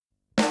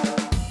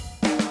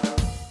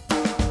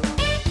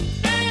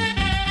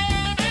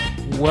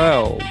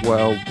Well.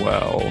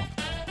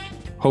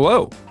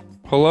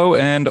 Hello,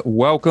 and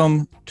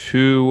welcome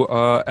to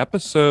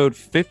episode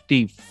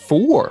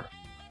 54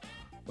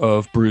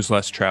 of Brews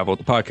Less Travel,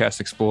 the podcast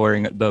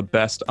exploring the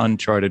best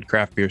uncharted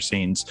craft beer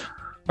scenes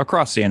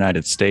across the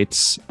United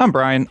States. I'm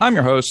Brian. I'm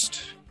your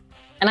host.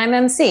 And I'm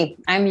MC.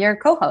 I'm your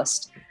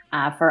co-host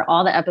for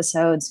all the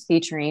episodes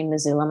featuring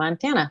Missoula,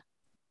 Montana.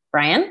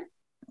 Brian,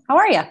 how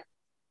are you?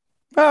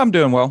 I'm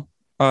doing well.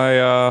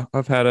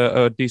 I've had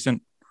a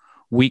decent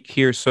week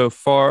here so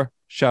far.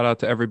 Shout out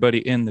to everybody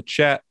in the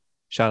chat.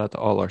 Shout out to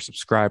all our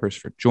subscribers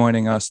for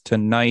joining us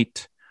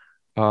tonight.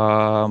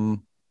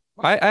 I'll be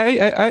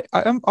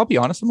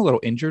honest, I'm a little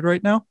injured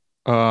right now.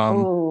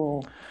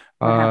 What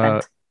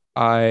happened?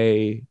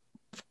 I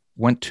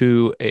went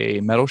to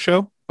a metal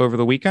show over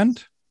the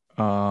weekend.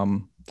 I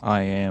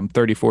am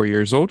 34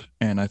 years old,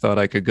 and I thought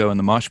I could go in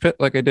the mosh pit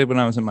like I did when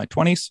I was in my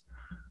 20s,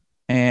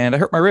 and I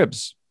hurt my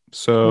ribs.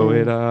 So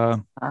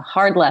a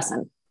hard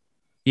lesson.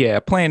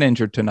 Yeah, playing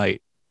injured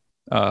tonight.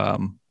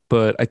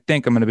 But I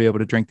think I'm going to be able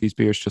to drink these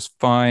beers just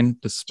fine,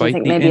 despite the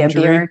injury. Maybe a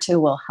beer or two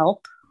will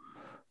help?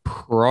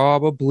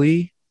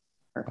 Probably.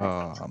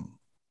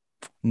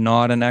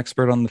 Not an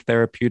expert on the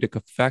therapeutic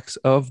effects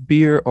of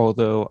beer,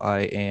 although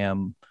I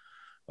am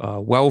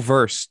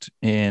well-versed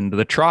in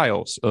the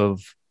trials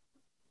of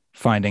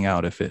finding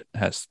out if it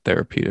has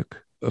therapeutic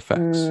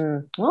effects.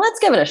 Well, let's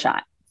give it a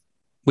shot.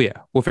 Well,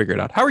 yeah, we'll figure it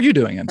out. How are you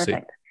doing, MC?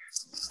 Perfect.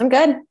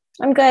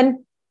 I'm good.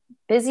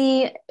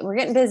 Busy. We're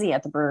getting busy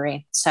at the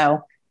brewery.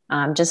 So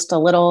I'm just a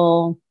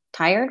little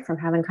tired from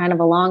having kind of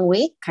a long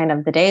week. Kind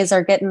of the days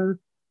are getting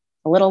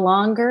a little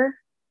longer.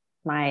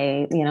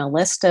 My,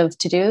 list of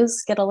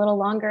to-dos get a little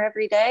longer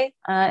every day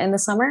in the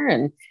summer.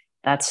 And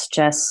that's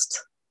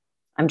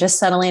I'm just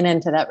settling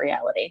into that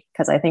reality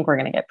because I think we're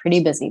going to get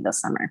pretty busy this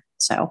summer.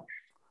 So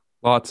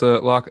lots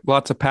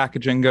of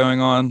packaging going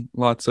on,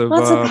 lots of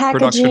packaging.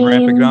 Production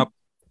ramping up.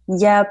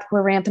 Yep,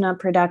 we're ramping up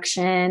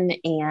production,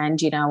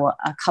 and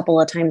a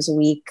couple of times a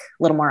week,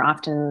 a little more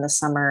often in the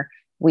summer,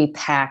 we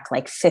pack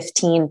like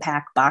 15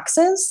 pack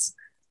boxes,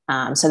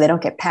 so they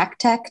don't get pack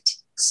teched.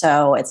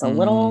 So it's a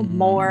little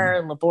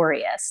more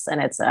laborious,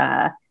 and it's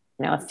a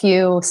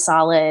few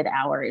solid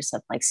hours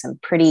of like some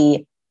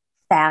pretty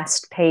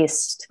fast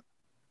paced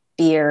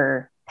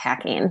beer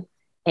packing,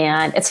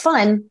 and it's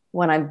fun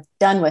when I'm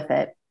done with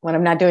it. When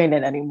I'm not doing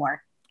it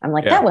anymore, I'm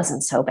like, that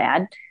wasn't so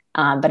bad.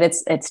 But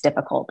it's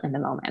difficult in the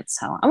moment.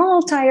 So I'm a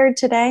little tired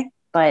today,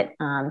 but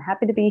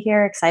happy to be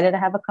here. Excited to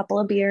have a couple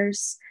of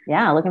beers.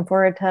 Yeah. Looking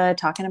forward to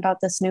talking about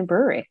this new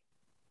brewery.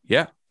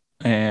 Yeah.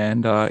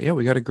 And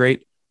we got a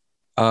great,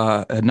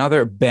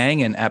 another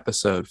banging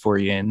episode for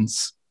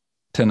yins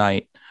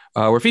tonight.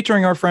 We're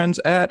featuring our friends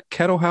at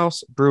Kettle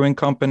House Brewing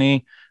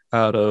Company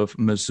out of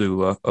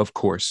Missoula, of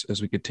course, as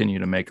we continue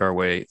to make our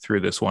way through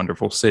this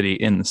wonderful city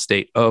in the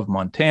state of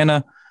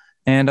Montana.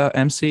 And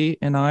MC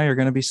and I are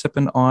going to be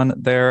sipping on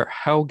their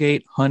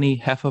Hellgate Honey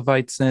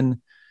Hefeweizen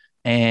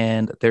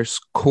and their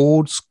this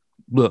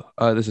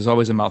is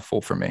always a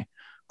mouthful for me,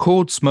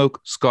 Cold Smoke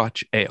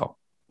Scotch Ale.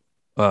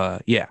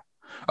 Shout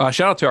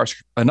out to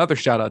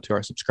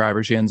our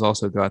subscribers. Jens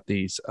also got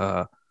these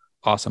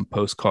awesome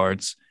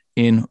postcards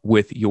in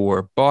with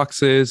your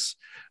boxes.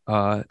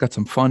 Got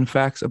some fun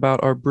facts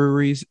about our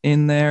breweries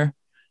in there.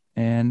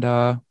 And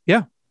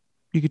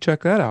you can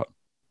check that out.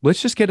 Let's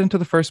just get into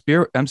the first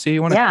beer. MC,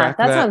 you want to crack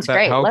that? Sounds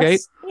great. Hellgate?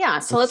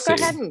 Let's go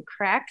ahead and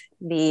crack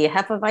the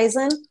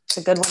Hefeweizen. It's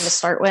a good one to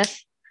start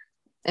with.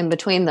 In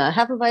between the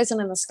Hefeweizen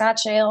and the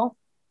Scotch Ale,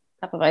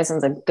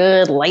 Hefeweizen's a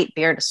good light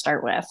beer to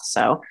start with.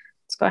 So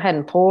let's go ahead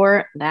and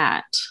pour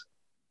that.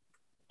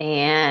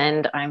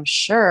 And I'm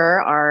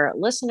sure our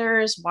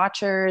listeners,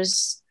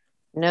 watchers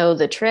know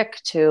the trick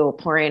to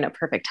pouring a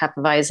perfect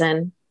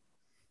Hefeweizen.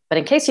 But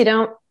in case you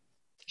don't,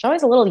 there's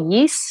always a little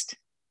yeast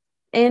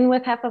in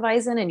with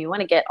Hefeweizen, and you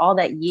want to get all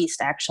that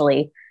yeast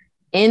actually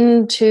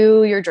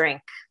into your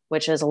drink,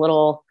 which is a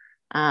little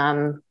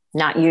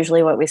not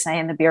usually what we say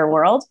in the beer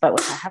world, but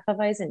with the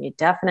Hefeweizen, you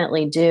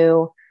definitely do.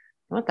 You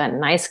want that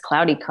nice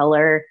cloudy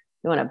color.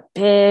 You want a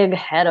big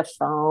head of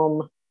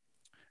foam.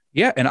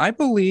 Yeah, and I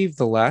believe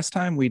the last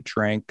time we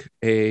drank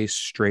a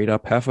straight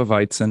up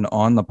Hefeweizen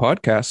on the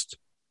podcast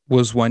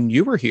was when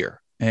you were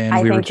here,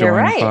 and we were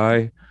joined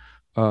by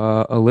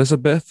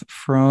Elizabeth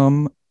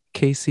from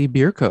KC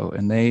Beer Co.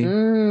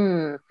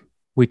 And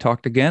we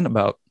talked again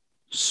about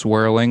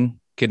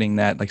swirling, getting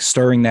that, like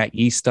stirring that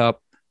yeast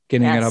up,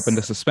 getting it up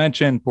into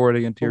suspension,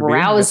 pouring it into your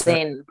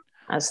rousing,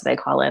 as they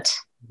call it.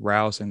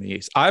 Rousing the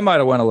yeast. I might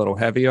have went a little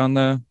heavy on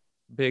the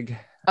big,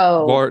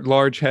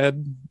 large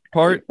head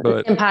part,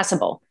 but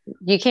impossible.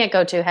 You can't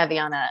go too heavy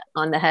on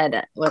the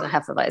head with a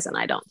Hefeweizen,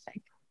 I don't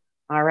think.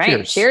 All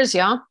right. Cheers,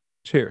 y'all.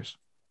 Cheers.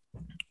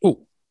 Oh,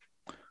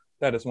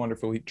 that is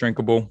wonderfully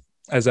drinkable,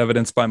 as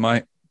evidenced by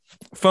my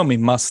foamy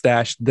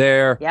mustache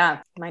there. Yeah,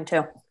 mine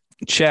too.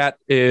 Chat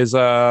is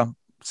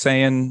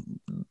saying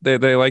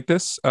they like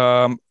this.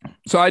 So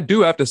I do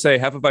have to say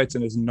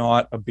Hefeweizen is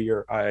not a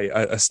beer,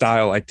 a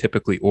style I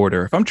typically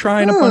order. If I'm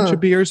trying a bunch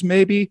of beers,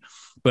 maybe,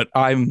 but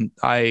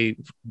I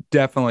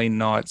definitely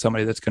not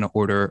somebody that's going to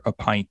order a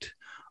pint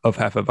of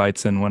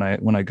Hefeweizen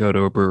when I go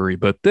to a brewery.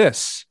 But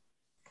this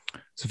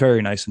is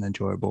very nice and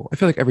enjoyable. I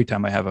feel like every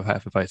time I have a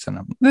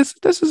Hefeweizen, this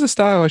is a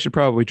style I should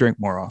probably drink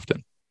more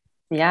often.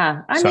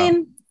 Yeah. I So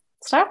mean,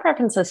 style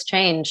preferences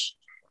change.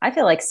 I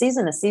feel like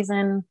season to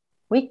season,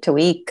 week to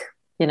week,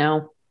 you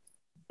know,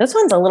 this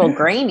one's a little yeah,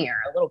 grainier,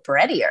 a little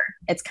breadier.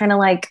 It's kind of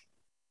like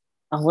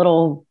a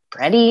little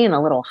bready and a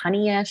little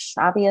honey-ish,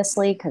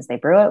 obviously, because they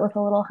brew it with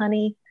a little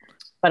honey,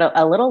 but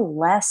a little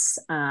less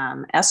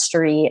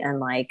estery and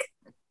like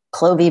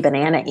clovey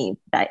banana-y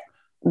that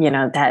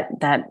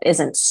that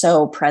isn't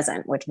so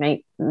present, which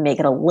may make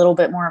it a little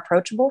bit more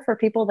approachable for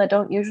people that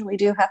don't usually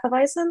do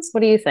Hefeweizens.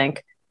 What do you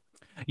think?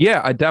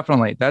 yeah, I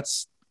definitely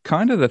that's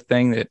kind of the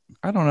thing that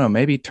I don't know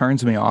maybe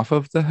turns me off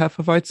of the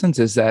Hefeweizens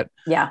is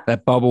Yeah,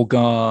 that bubble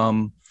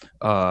gum,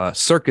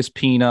 circus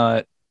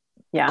peanut,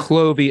 yeah,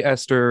 clovey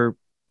ester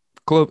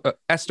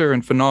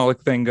and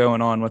phenolic thing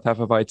going on with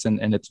Hefeweizen,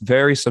 and it's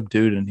very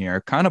subdued in here.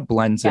 It kind of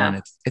blends in.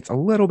 yeah, It's a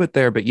little bit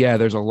there, but yeah,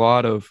 there's a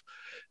lot of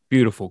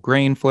beautiful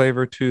grain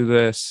flavor to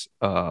this.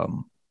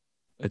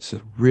 It's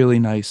a really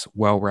nice,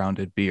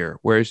 well-rounded beer.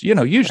 Whereas,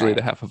 usually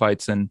the right.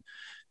 Hefeweizen,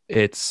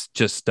 it's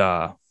just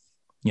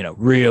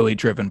really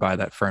driven by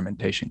that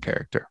fermentation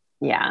character.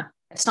 Yeah.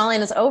 If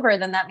stalling is over,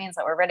 then that means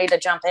that we're ready to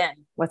jump in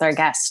with our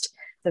guest,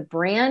 the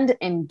brand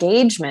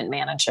engagement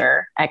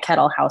manager at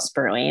Kettle House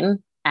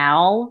Brewing,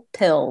 Al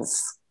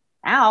Pills.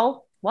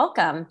 Al,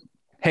 welcome.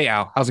 Hey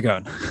Al, how's it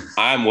going?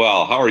 I'm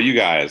well. How are you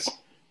guys?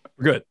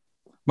 We're good.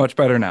 Much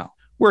better now.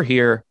 We're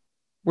here.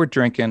 We're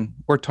drinking.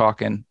 We're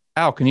talking.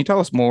 Al, can you tell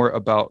us more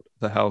about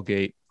the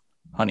Hellgate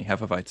Honey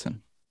Hefeweizen?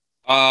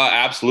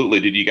 Absolutely.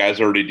 Did you guys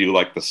already do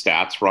like the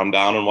stats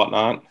rundown and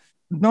whatnot?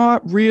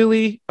 Not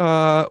really.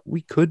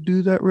 We could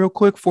do that real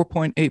quick.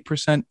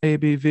 4.8%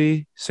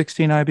 ABV,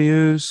 16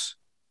 IBUs.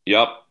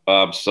 Yep.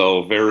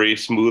 So very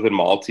smooth and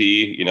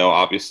malty.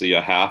 Obviously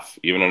a half,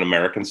 even an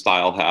American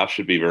style half,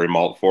 should be very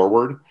malt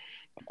forward.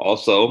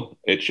 Also,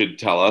 it should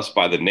tell us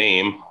by the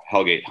name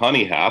Hellgate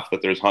Honey Half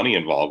that there's honey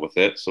involved with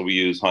it. So we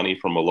use honey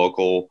from a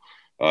local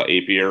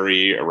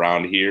apiary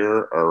around here,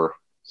 or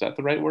is that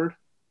the right word?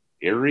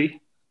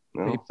 Airy?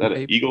 No, is that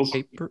an Eagles?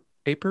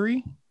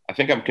 Apiary? I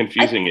think I'm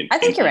confusing it. I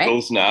think you're right.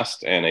 Eagles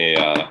Nest and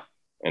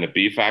a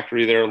bee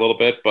factory there a little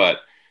bit, but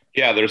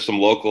yeah, there's some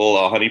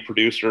local honey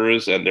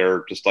producers, and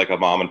they're just like a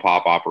mom and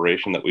pop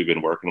operation that we've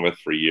been working with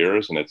for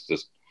years, and it's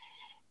just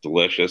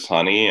delicious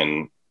honey,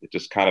 and it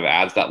just kind of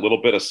adds that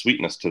little bit of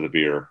sweetness to the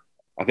beer.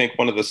 I think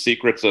one of the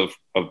secrets of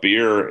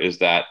beer is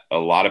that a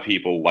lot of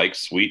people like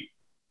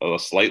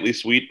slightly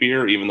sweet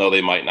beer, even though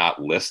they might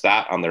not list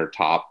that on their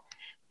top,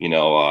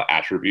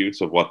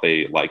 attributes of what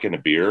they like in a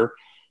beer.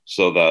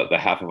 So the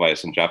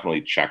Hefeweizen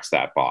definitely checks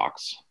that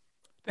box.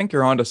 I think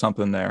you're onto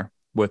something there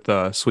with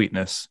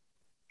sweetness.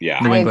 Yeah.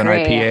 New England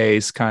agree.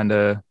 IPAs kind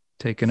of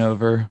taking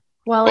over.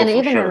 Well, Oh, and for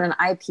even sure. in an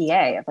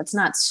IPA, if it's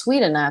not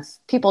sweet enough,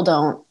 people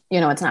don't,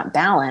 it's not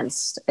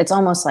balanced. It's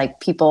almost like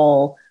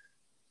people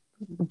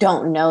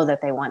don't know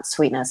that they want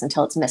sweetness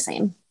until it's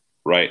missing.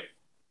 Right.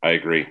 I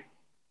agree.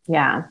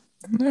 Yeah.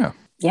 Yeah.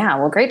 Yeah.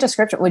 Well, great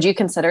description. Would you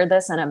consider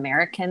this an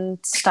American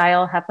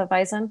style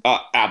Hefeweizen?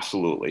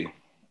 Absolutely.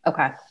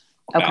 Okay.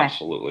 Okay.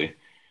 Absolutely.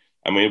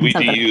 I mean, we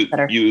Something to do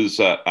consider. use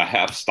a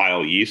half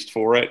style yeast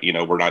for it.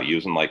 We're not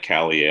using like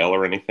Cali Ale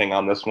or anything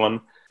on this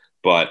one,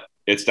 but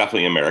it's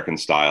definitely American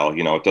style.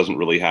 It doesn't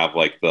really have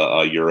like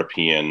the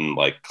European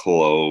like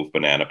clove,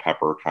 banana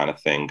pepper kind of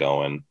thing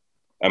going.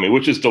 I mean,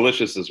 which is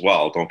delicious as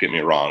well. Don't get me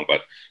wrong,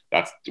 but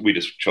we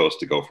just chose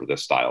to go for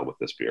this style with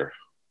this beer.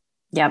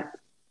 Yep.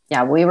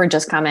 Yeah. We were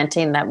just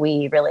commenting that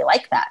we really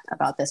like that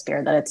about this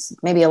beer, that it's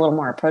maybe a little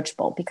more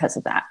approachable because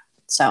of that.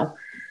 So,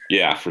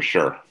 Yeah, for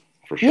sure.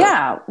 For sure.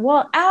 yeah.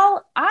 Well,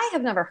 Al, I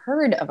have never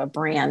heard of a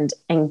brand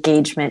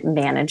engagement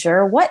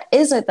manager. What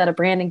is it that a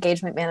brand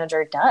engagement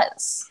manager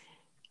does?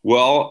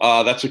 Well,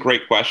 that's a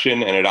great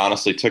question. And it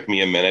honestly took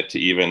me a minute to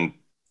even,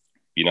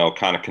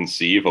 kind of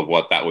conceive of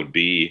what that would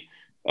be.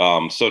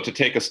 So to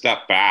take a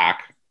step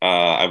back,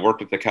 I've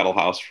worked at the Kettle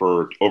House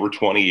for over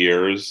 20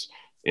 years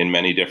in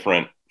many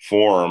different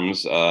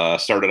forms.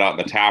 Started out in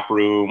the tap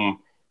room,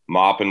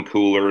 mopping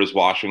coolers,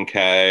 washing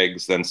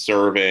kegs, then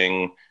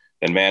serving,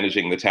 then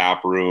managing the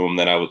tap room.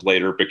 Then I was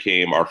later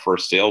became our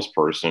first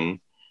salesperson.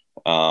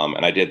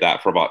 And I did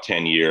that for about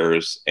 10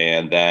 years.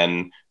 And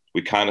then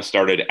we kind of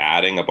started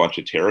adding a bunch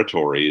of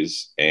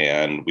territories,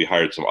 and we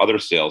hired some other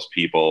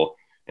salespeople,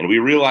 and we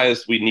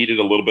realized we needed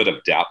a little bit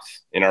of depth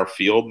in our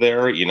field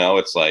there.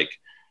 It's like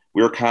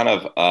we were kind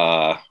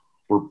of,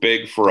 we're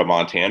big for a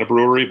Montana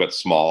brewery, but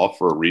small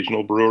for a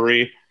regional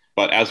brewery.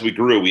 But as we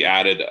grew, we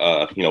added,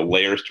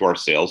 layers to our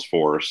sales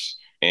force,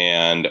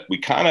 and we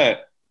kind of,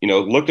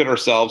 looked at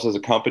ourselves as a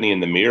company in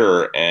the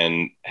mirror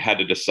and had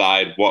to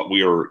decide what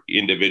we were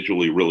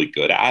individually really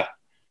good at.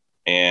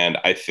 And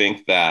I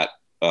think that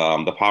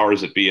the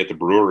powers that be at the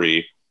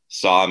brewery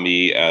saw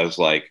me as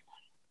like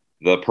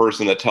the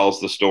person that tells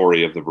the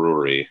story of the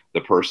brewery,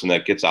 the person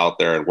that gets out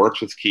there and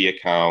works with key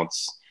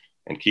accounts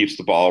and keeps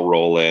the ball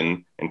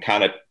rolling and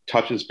kind of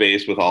touches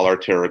base with all our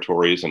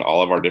territories and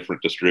all of our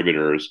different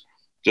distributors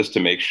just to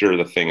make sure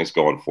the thing is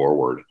going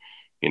forward.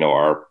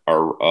 Our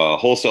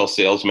wholesale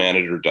sales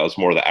manager does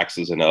more of the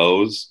X's and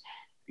O's,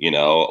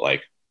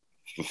 like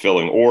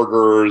fulfilling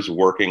orders,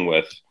 working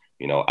with,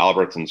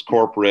 Albertsons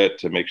corporate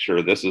to make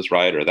sure this is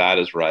right or that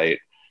is right,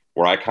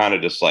 where I kind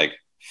of just like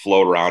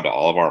float around to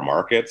all of our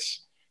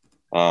markets.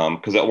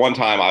 Because at one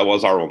time I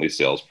was our only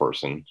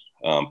salesperson.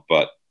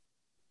 But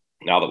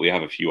now that we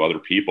have a few other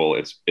people,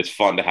 it's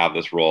fun to have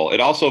this role. It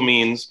also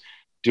means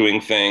doing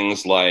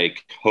things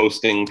like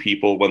hosting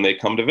people when they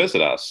come to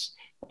visit us,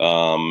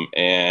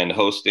 and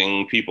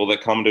hosting people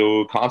that come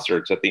to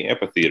concerts at the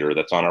amphitheater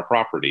that's on our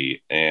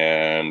property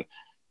and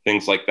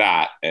things like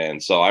that.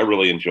 And so I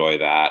really enjoy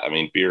that. I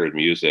mean, beer and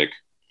music,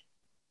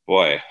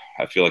 boy,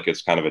 I feel like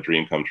it's kind of a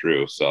dream come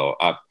true. So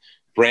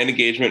brand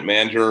engagement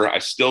manager, I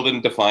still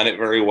didn't define it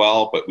very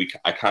well, but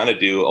I kind of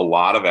do a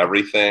lot of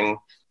everything.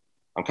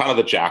 I'm kind of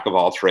the jack of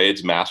all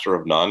trades, master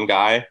of none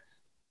guy,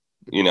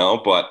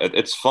 but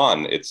it's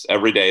fun. It's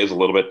every day is a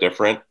little bit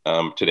different.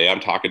 Today I'm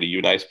talking to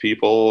you nice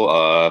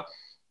people.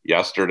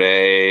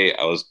 Yesterday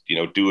I was,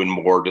 doing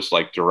more just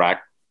like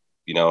direct,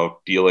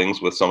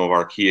 dealings with some of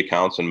our key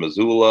accounts in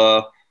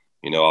Missoula.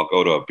 I'll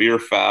go to a beer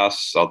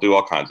fest. I'll do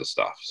all kinds of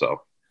stuff.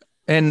 So.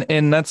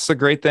 And that's the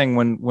great thing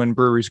when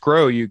breweries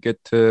grow, you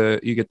get to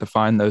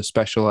find those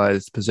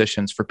specialized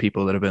positions for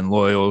people that have been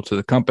loyal to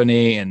the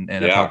company and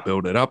have helped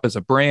build it up as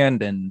a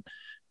brand. And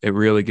it's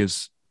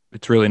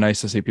really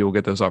nice to see people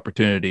get those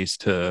opportunities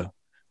to,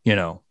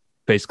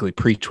 basically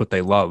preach what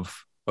they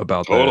love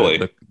about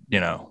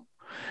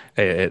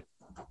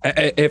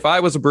if I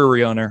was a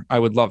brewery owner, I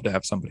would love to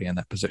have somebody in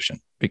that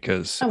position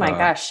because oh my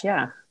gosh,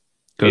 yeah,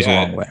 goes a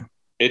long way.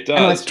 It does.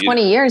 And with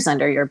 20 years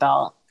under your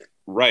belt,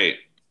 right?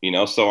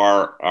 So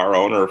our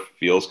owner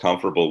feels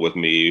comfortable with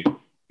me,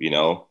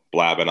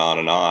 blabbing on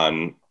and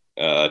on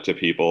to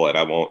people, and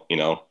I won't,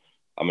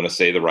 I'm going to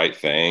say the right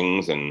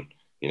things, and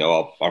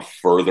I'll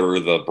further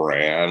the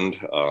brand,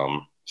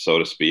 so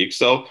to speak.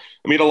 So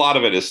I mean, a lot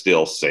of it is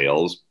still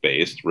sales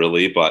based,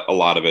 really, but a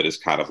lot of it is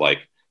kind of like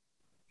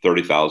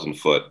 30,000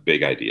 foot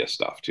big idea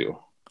stuff too.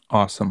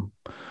 Awesome.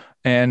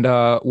 And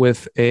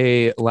with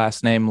a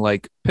last name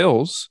like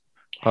Pills,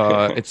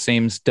 it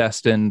seems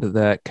destined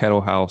that Kettle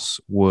House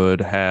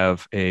would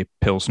have a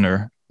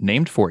Pilsner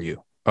named for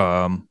you.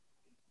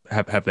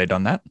 Have they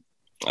done that?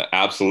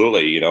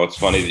 Absolutely. It's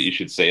funny that you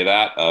should say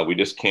that. We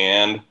just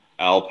canned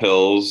Al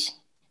Pils,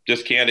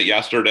 just canned it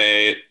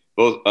yesterday.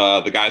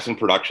 The guys in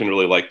production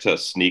really like to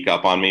sneak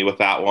up on me with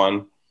that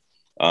one.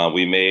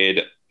 We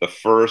made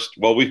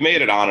we've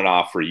made it on and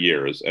off for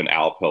years, an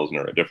Al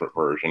Pilsner, a different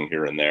version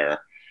here and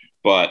there.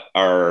 But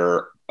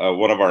our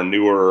one of our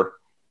newer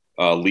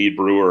lead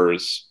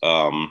brewers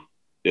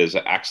is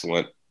an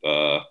excellent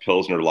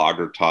Pilsner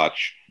Lager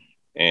touch,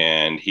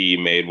 and he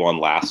made one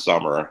last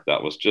summer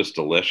that was just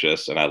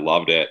delicious, and I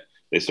loved it.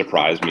 They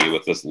surprised me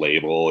with this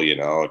label,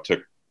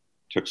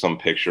 took some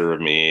picture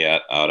of me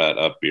out at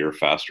a beer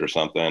fest or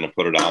something and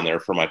put it on there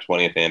for my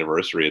 20th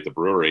anniversary at the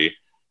brewery.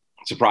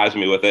 Surprised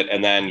me with it.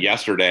 And then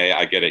yesterday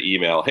I get an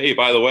email, hey,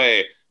 by the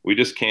way, we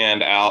just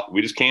canned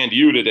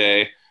you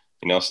today,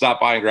 stop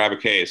by and grab a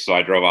case. So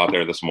I drove out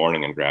there this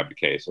morning and grabbed a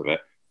case of it.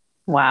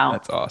 Wow.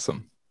 That's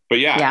awesome. But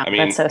yeah, I mean,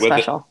 that's so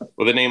special.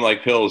 With a name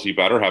like Pills, you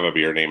better have a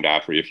beer named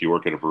after you if you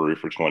work at a brewery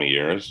for 20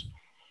 years.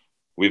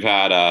 We've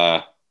had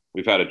a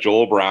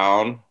Joel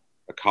Brown,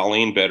 a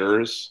Colleen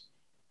Bitters,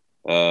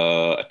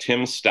 a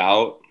Tim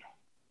Stout,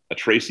 a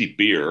Tracy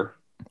Beer.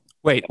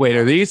 Wait,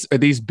 are these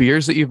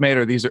beers that you've made,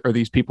 or are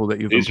these people that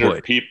you've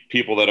employed? These are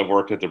people that have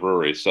worked at the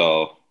brewery.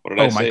 So what did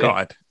I say? Oh my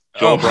God.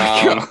 Joel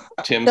Brown,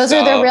 Tim Those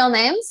Stout. are their real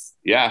names?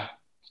 Yeah.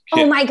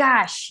 Oh my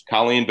gosh.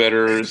 Colleen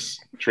Bitters,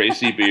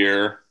 Tracy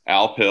Beer,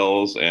 Al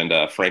Pills, and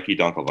Frankie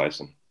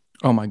Dunkelweissen.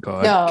 Oh my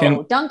God.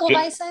 No,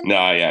 Dunkelweissen?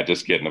 No, yeah,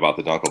 just kidding about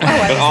the Dunkelweissen.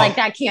 Oh, I was like,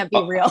 that can't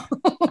be real.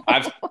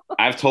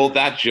 I've told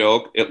that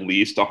joke at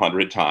least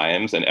 100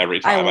 times, and every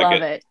time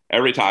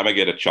I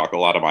get a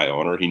chuckle out of my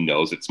owner, he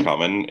knows it's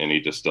coming, and he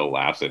just still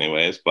laughs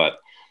anyways. But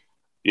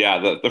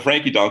yeah, the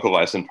Frankie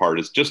Dunkelweissen part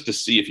is just to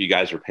see if you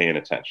guys are paying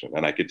attention,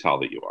 and I could tell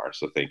that you are.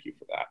 So thank you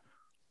for that.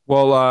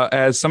 Well,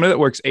 as somebody that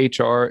works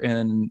HR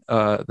in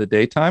the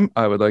daytime,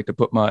 I would like to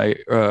put my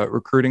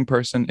recruiting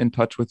person in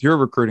touch with your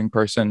recruiting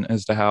person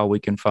as to how we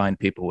can find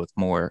people with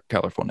more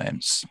colorful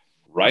names.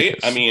 Right?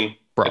 I mean,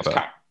 bravo.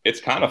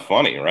 It's kind of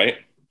funny, right?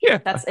 Yeah.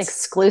 That's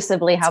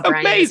exclusively how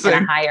Brian is going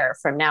to hire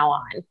from now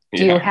on.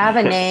 Do you have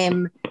a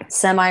name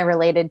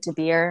semi-related to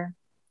beer?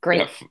 Great.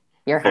 Yeah,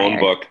 you're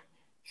hired.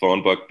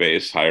 Phone book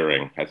based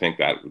hiring. I think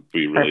that would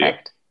be really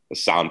a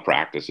sound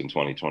practice in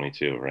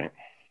 2022, right?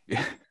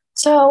 Yeah.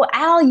 So,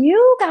 Al,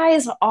 you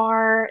guys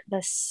are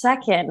the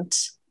second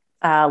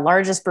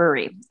largest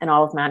brewery in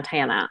all of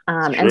Montana.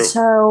 And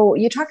so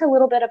you talked a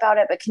little bit about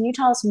it, but can you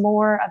tell us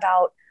more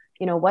about,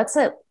 what's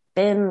it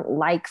been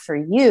like for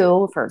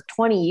you for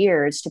 20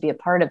 years to be a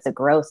part of the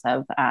growth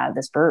of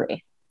this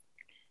brewery?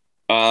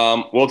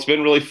 Well, it's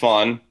been really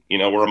fun.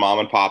 We're a mom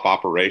and pop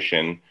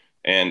operation.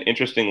 And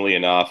interestingly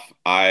enough,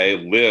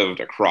 I lived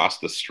across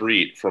the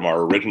street from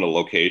our original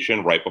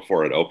location right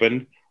before it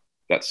opened.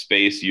 That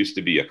space used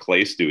to be a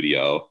clay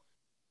studio,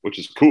 which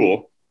is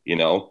cool,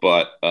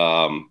 but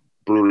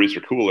breweries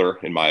are cooler,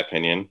 in my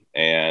opinion.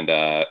 And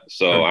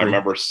so I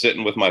remember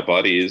sitting with my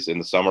buddies in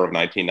the summer of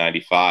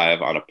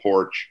 1995 on a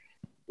porch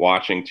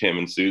watching Tim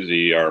and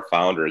Susie, our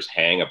founders,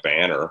 hang a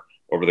banner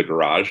over the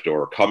garage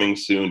door, coming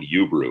soon,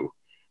 U Brew,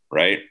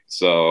 right?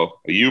 So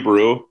a U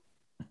Brew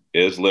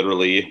is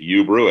literally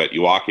you brew it.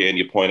 You walk in,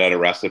 you point out a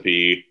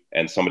recipe,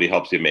 and somebody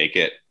helps you make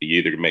it. You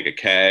either make a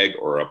keg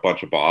or a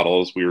bunch of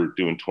bottles. We were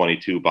doing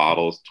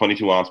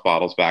 22-ounce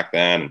bottles back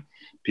then.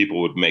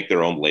 People would make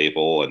their own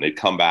label, and they'd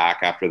come back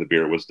after the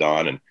beer was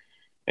done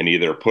and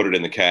either put it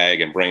in the keg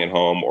and bring it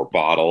home or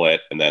bottle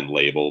it and then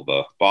label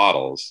the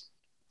bottles.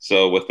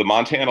 So with the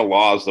Montana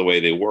laws the way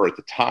they were at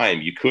the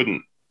time, you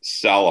couldn't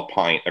sell a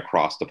pint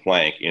across the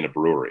plank in a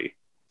brewery.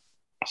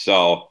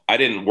 So I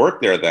didn't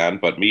work there then,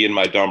 but me and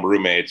my dumb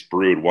roommates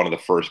brewed one of the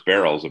first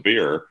barrels of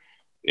beer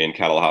in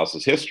Kettle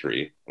House's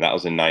history, and that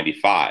was in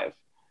 95.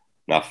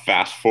 Now,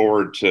 fast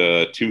forward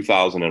to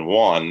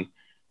 2001,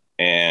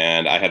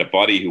 and I had a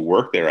buddy who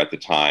worked there at the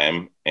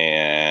time,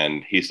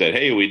 and he said,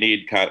 hey, we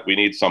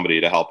need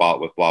somebody to help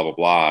out with blah, blah,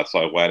 blah. So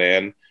I went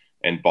in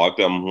and bugged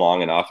them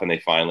long enough, and they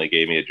finally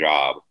gave me a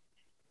job.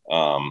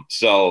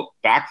 So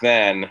back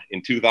then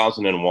in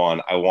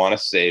 2001, I want to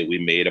say we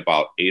made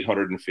about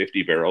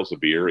 850 barrels of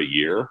beer a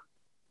year,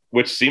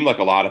 which seemed like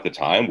a lot at the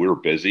time. We were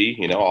busy,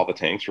 all the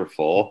tanks were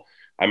full.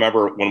 I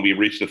remember when we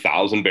reached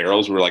 1,000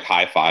 barrels, we were like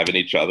high-fiving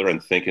each other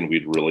and thinking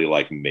we'd really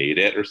like made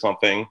it or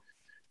something.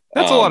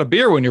 That's a lot of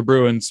beer when you're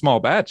brewing small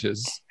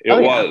batches.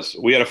 It was.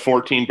 We had a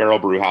 14-barrel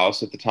brew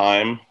house at the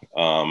time.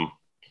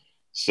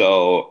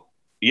 So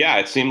yeah,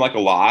 it seemed like a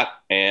lot.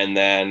 And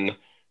then,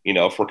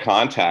 for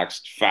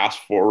context, fast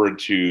forward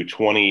to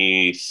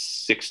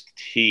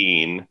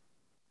 2016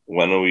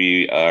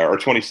 or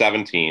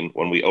 2017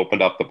 when we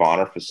opened up the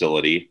Bonner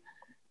facility.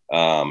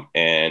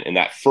 And in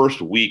that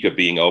first week of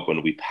being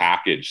open, we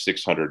packaged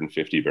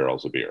 650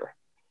 barrels of beer.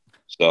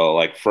 So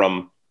like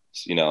from,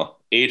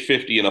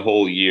 850 in a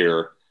whole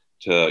year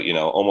to,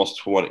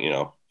 almost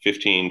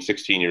 15,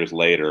 16 years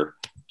later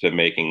to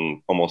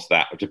making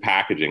to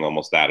packaging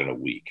almost that in a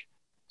week.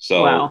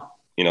 So, wow.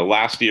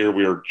 Last year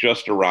we were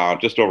just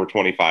over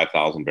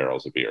 25,000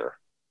 barrels of beer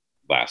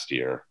last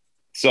year.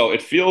 So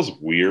it feels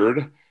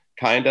weird,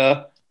 kind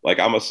of like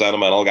I'm a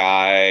sentimental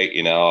guy,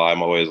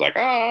 I'm always like,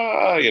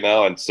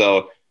 and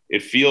so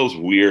it feels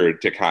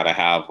weird to kind of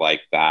have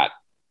like that,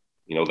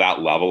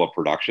 that level of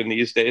production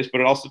these days, but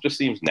it also just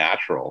seems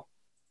natural.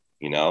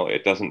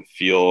 It doesn't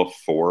feel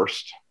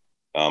forced.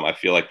 I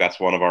feel like that's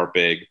one of our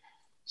big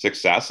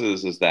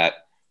successes is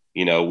that,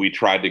 we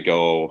tried to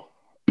go,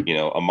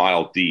 a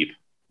mile deep,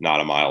 not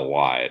a mile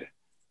wide.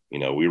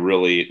 We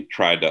really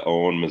tried to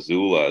own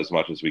Missoula as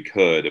much as we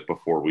could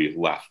before we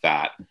left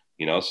that,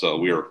 so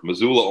we were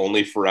Missoula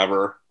only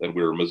forever. Then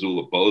we were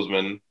Missoula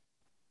Bozeman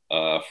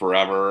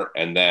forever.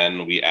 And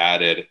then we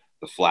added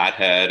the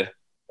Flathead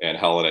and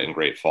Helena and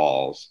Great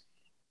Falls.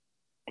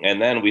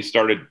 And then we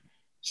started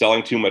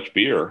selling too much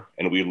beer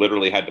and we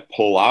literally had to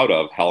pull out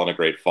of Helena,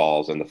 Great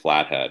Falls and the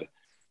Flathead.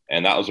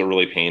 And that was a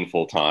really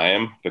painful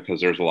time because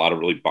there's a lot of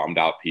really bummed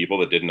out people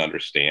that didn't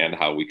understand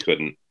how we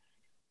couldn't,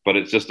 but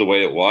it's just the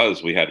way it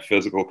was. We had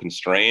physical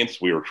constraints.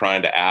 We were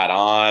trying to add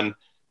on.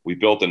 We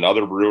built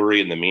another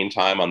brewery in the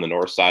meantime on the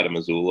north side of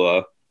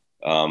Missoula.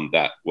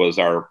 That was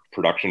our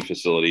production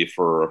facility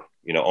for,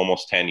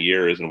 almost 10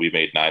 years. And we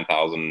made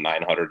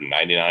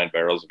 9,999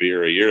 barrels of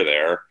beer a year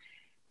there.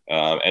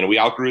 And we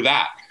outgrew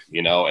that,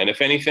 and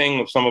if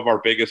anything, some of our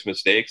biggest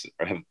mistakes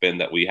have been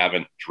that we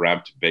haven't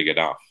dreamt big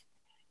enough.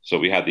 So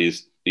we had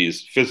these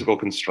physical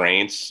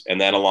constraints. And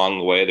then along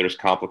the way, there's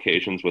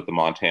complications with the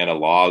Montana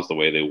laws, the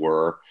way they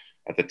were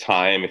at the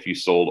time. If you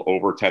sold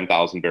over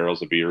 10,000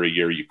 barrels of beer a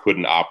year, you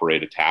couldn't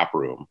operate a tap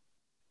room.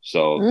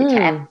 So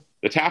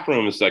the tap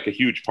room is like a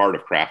huge part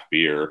of craft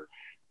beer.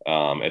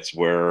 It's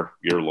where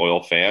your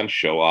loyal fans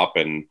show up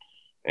and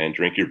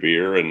drink your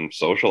beer and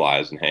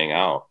socialize and hang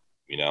out,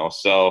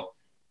 So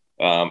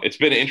it's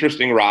been an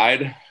interesting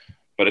ride,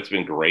 but it's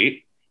been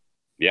great.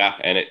 Yeah,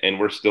 and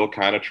we're still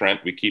kind of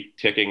we keep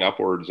ticking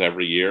upwards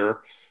every year.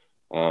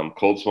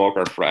 Cold Smoke,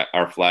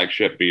 our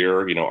flagship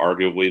beer,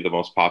 arguably the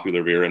most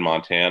popular beer in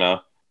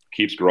Montana,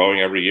 keeps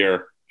growing every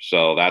year.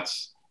 So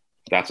that's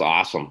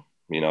awesome.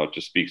 It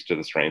just speaks to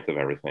the strength of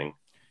everything.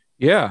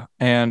 Yeah,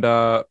 and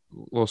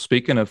well,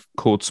 speaking of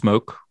Cold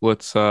Smoke,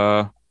 let's.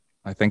 I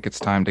think it's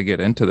time to get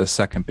into the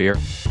second beer.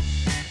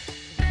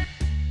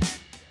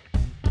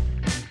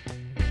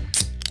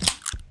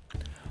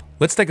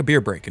 Let's take a beer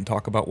break and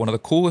talk about one of the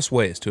coolest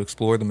ways to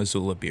explore the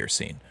Missoula beer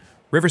scene.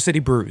 River City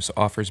Brews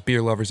offers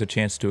beer lovers a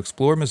chance to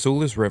explore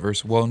Missoula's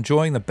rivers while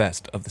enjoying the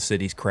best of the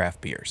city's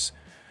craft beers.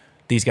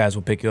 These guys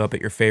will pick you up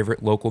at your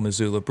favorite local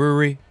Missoula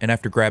brewery, and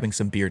after grabbing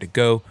some beer to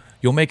go,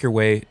 you'll make your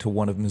way to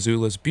one of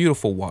Missoula's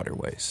beautiful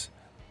waterways.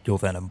 You'll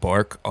then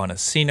embark on a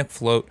scenic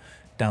float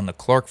down the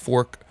Clark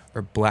Fork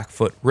or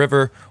Blackfoot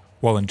River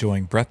while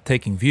enjoying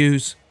breathtaking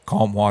views,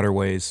 calm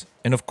waterways,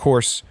 and of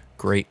course,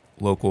 great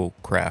local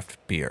craft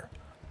beer.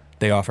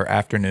 They offer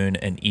afternoon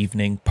and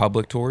evening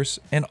public tours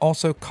and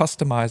also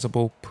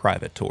customizable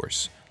private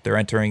tours. They're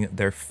entering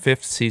their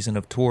 5th season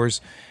of tours,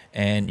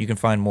 and you can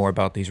find more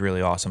about these really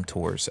awesome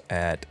tours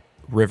at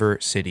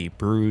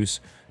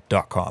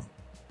rivercitybrews.com.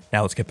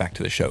 Now let's get back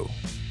to the show.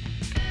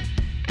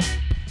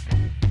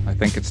 I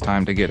think it's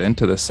time to get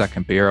into the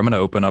second beer. I'm going to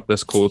open up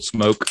this Cold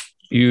Smoke.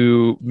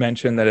 You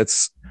mentioned that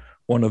it's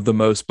one of the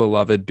most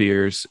beloved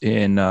beers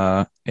in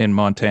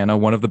Montana,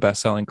 one of the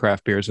best-selling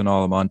craft beers in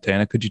all of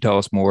Montana. Could you tell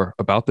us more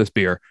about this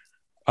beer?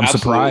 I'm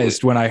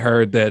surprised when I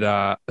heard that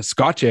a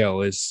Scotch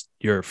Ale is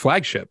your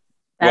flagship.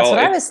 That's what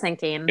I was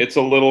thinking. It's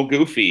a little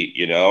goofy,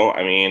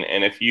 I mean,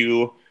 and if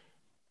you,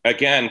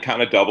 again,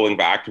 kind of doubling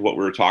back to what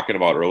we were talking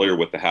about earlier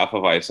with the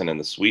Hefeweizen and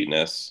the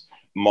sweetness,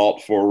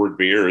 malt-forward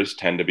beers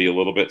tend to be a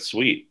little bit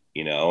sweet,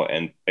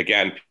 and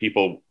again,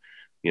 people...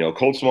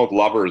 Cold Smoke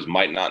lovers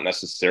might not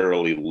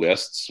necessarily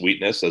list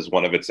sweetness as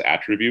one of its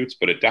attributes,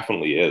 but it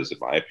definitely is, in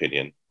my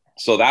opinion.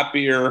 So that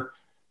beer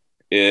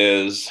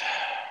is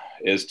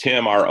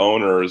Tim, our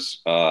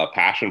owner's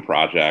passion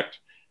project.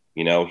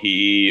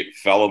 He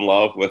fell in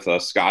love with a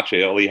Scotch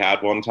ale he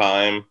had one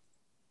time,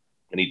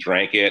 and he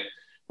drank it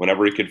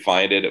whenever he could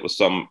find it. It was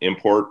some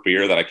import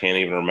beer that I can't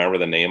even remember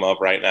the name of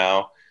right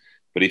now.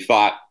 But he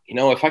thought,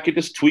 if I could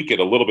just tweak it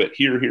a little bit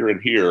here,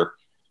 and here,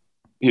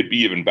 it'd be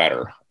even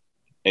better.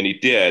 And he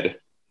did,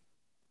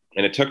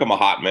 and it took him a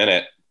hot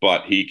minute,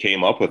 but he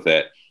came up with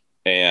it.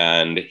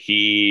 And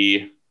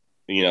he,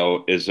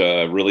 is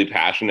a really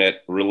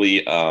passionate,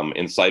 really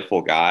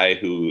insightful guy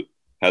who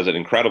has an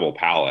incredible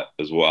palate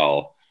as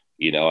well,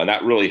 and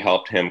that really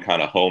helped him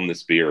kind of hone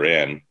this beer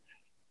in.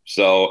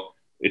 So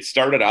it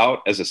started out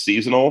as a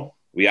seasonal.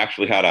 We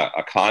actually had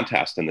a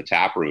contest in the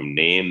tap room,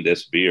 name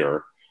this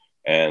beer.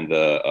 And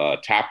the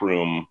tap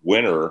room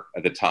winner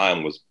at the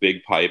time was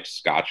Big Pipe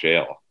Scotch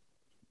Ale.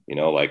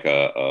 Like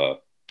a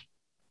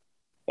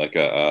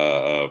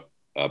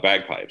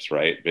bagpipes,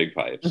 right? Big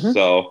pipes. Mm-hmm.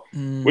 So,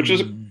 which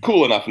is a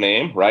cool enough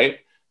name, right?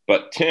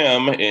 But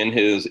Tim, in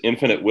his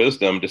infinite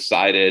wisdom,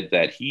 decided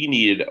that he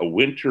needed a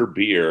winter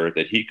beer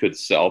that he could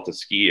sell to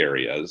ski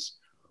areas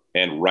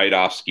and write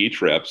off ski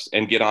trips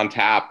and get on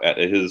tap at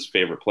his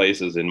favorite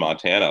places in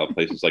Montana,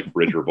 places like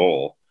Bridger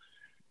Bowl.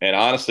 And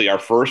honestly, our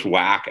first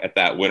whack at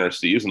that winter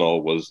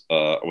seasonal was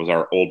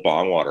our Old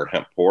Bongwater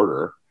hemp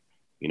porter.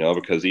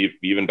 Because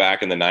even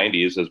back in the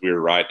 90s, as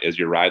you're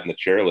riding the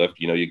chairlift,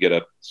 you get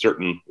a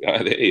certain,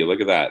 hey, look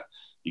at that.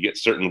 You get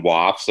certain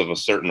wafts of a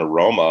certain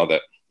aroma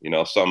that,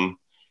 some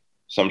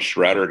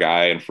shredder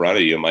guy in front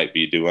of you might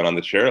be doing on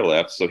the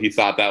chairlift. So he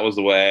thought that was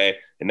the way.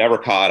 It never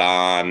caught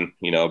on.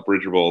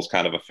 Bridger Bowl is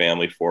kind of a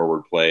family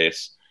forward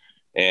place.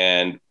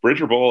 And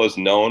Bridger Bowl is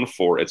known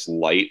for its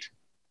light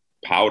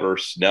powder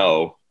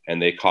snow,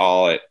 and they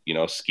call it,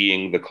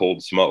 skiing the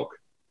cold smoke.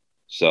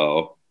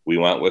 So we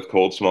went with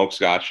Cold Smoke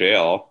Scotch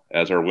Ale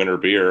as our winter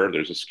beer.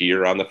 There's a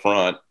skier on the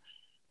front.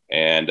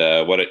 And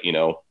what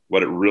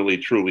it really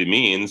truly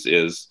means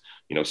is,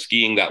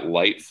 skiing that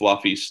light,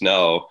 fluffy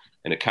snow,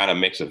 and it kind of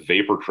makes a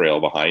vapor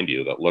trail behind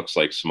you that looks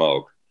like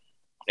smoke.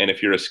 And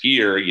if you're a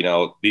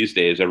skier, these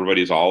days,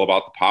 everybody's all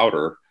about the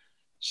powder.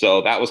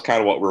 So that was kind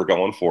of what we were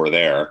going for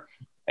there.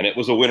 And it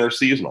was a winter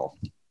seasonal.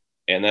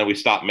 And then we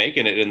stopped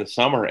making it in the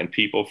summer, and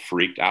people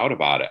freaked out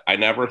about it. I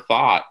never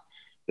thought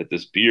that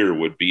this beer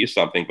would be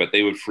something, but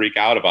they would freak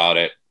out about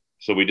it.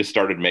 So we just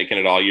started making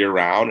it all year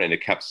round, and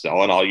it kept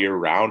selling all year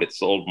round. It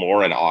sold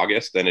more in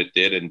August than it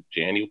did in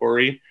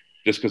January,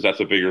 just because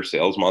that's a bigger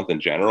sales month in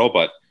general.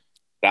 But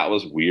that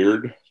was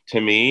weird to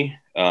me.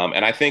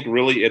 And I think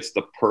really it's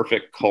the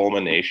perfect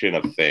culmination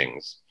of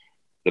things.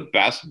 The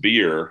best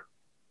beer,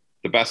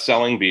 the best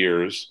selling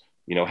beers,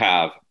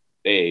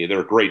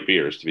 they're great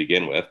beers to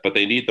begin with, but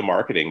they need the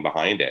marketing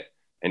behind it.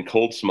 And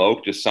Cold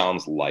Smoke just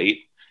sounds light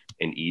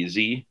and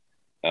easy.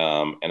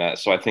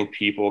 So I think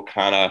people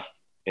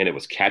and it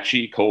was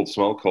catchy, Cold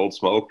Smoke,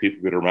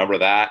 people could remember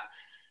that,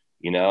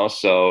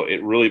 so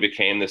it really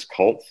became this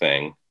cult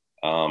thing.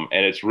 And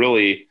it's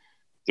really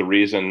the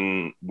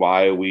reason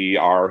why we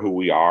are who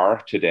we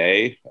are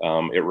today.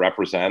 It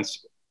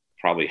represents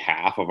probably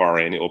half of our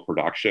annual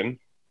production.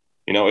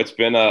 It's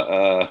been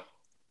a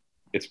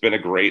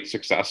great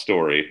success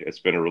story. It's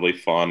been a really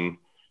fun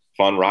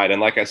ride.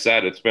 And like I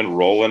said, it's been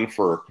rolling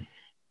for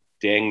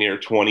dang near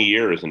 20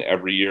 years, and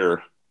every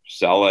year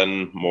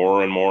selling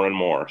more and more and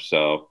more.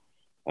 So,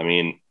 I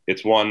mean,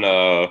 it's won,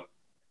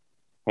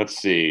 let's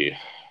see,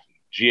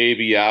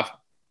 GABF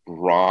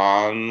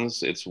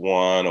bronze. It's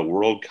won a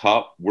World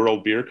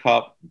Beer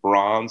Cup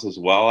bronze as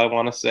well, I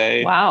want to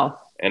say. Wow.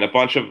 And a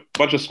bunch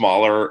of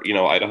smaller,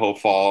 Idaho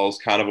Falls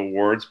kind of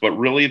awards, but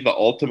really the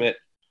ultimate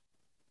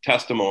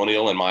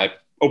testimonial, and my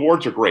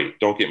awards are great.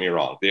 Don't get me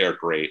wrong. They are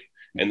great.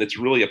 And it's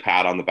really a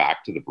pat on the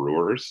back to the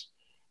brewers,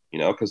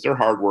 because they're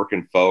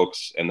hardworking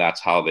folks, and that's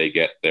how they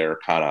get their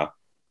kind of,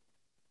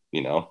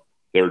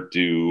 their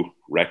due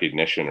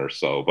recognition or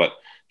so. But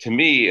to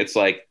me, it's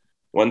like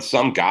when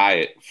some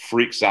guy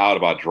freaks out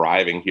about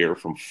driving here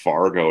from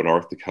Fargo,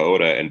 North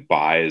Dakota, and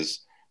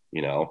buys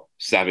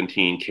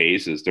 17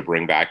 cases to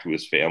bring back to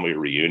his family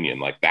reunion.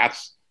 Like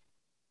that's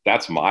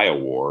my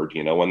award.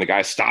 When the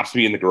guy stops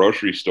me in the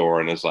grocery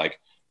store and is like,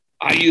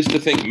 I used to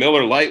think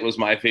Miller Lite was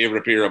my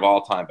favorite beer of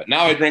all time, but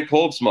now I drink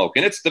Cold Smoke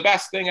and it's the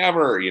best thing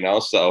ever,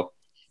 So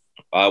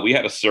we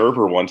had a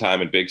server one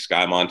time in Big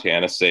Sky,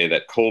 Montana say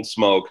that Cold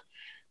Smoke,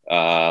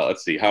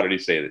 let's see, how did he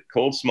say that?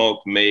 Cold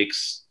Smoke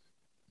makes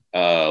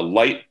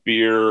light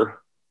beer,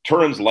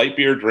 turns light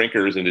beer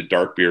drinkers into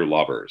dark beer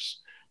lovers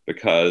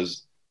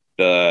because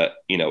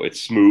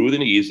it's smooth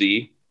and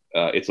easy.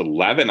 It's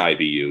 11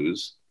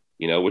 IBUs,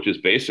 which is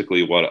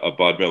basically what a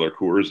Bud Miller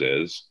Coors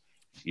is,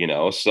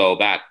 so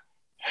that,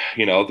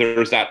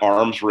 there's that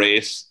arms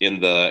race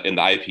in the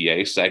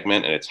IPA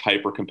segment, and it's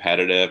hyper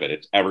competitive and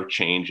it's ever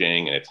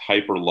changing and it's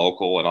hyper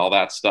local and all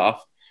that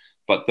stuff.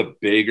 But the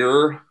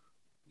bigger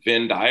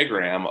Venn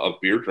diagram of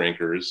beer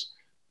drinkers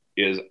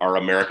is our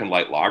American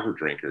light lager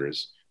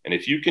drinkers. And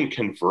if you can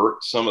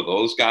convert some of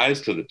those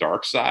guys to the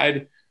dark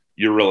side,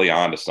 you're really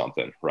onto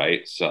something,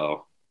 right?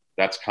 So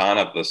that's kind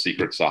of the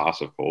secret sauce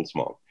of Cold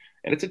Smoke.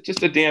 And it's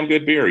just a damn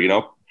good beer,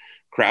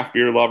 craft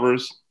beer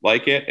lovers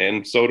like it,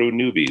 and so do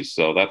newbies.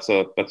 So that's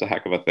a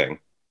heck of a thing.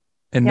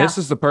 And this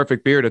is the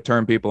perfect beer to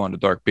turn people onto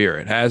dark beer.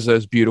 It has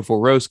those beautiful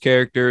roast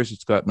characters.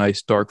 It's got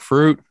nice dark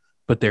fruit,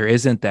 but there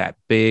isn't that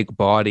big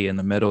body in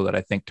the middle that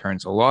I think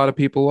turns a lot of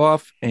people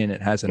off. And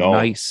it has a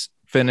nice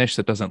finish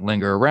that doesn't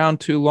linger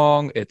around too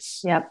long.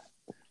 It's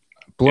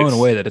blown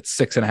away that it's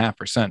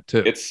 6.5%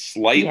 too. It's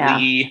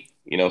slightly,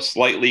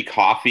 slightly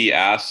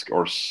coffee-esque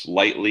or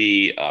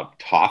slightly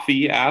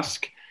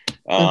toffee-esque.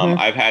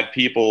 I've had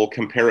people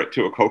compare it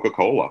to a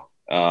Coca-Cola.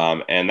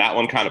 And that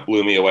one kind of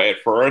blew me away at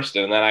first.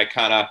 And then I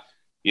kind of,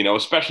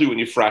 especially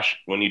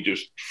when you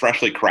just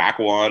freshly crack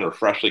one or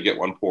freshly get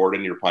one poured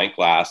in your pint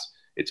glass,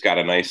 it's got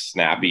a nice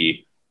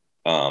snappy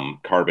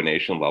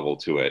carbonation level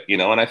to it,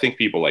 and I think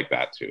people like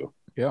that too.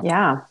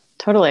 Yeah,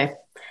 totally.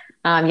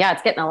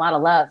 It's getting a lot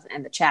of love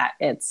in the chat.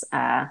 It's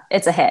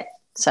a hit.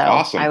 So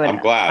awesome. I'm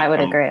glad. I would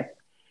agree.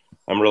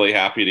 I'm really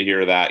happy to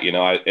hear that.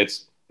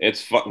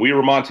 It's fun. We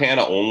were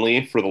Montana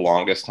only for the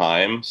longest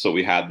time. So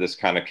we had this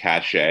kind of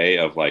cachet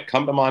of like,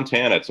 come to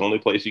Montana. It's the only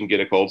place you can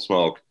get a Cold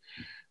Smoke.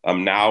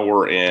 Now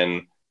we're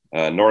in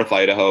North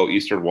Idaho,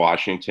 Eastern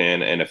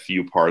Washington, and a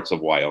few parts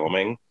of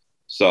Wyoming.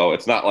 So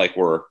it's not like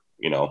we're,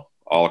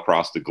 all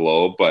across the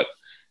globe, but,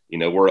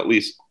 we're at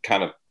least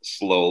kind of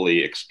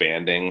slowly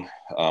expanding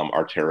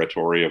our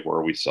territory of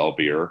where we sell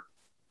beer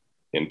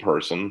in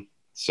person.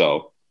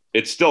 So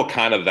it's still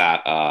kind of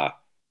that,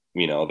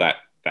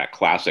 that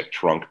classic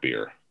trunk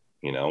beer,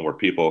 where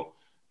people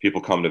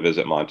come to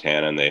visit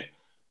Montana and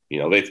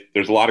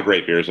there's a lot of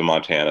great beers in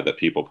Montana that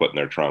people put in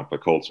their trunk,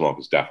 but Cold Smoke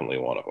is definitely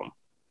one of them.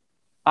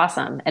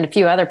 Awesome. And a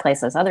few other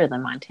places other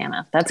than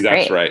Montana. That's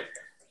great.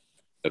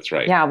 That's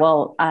right. Yeah.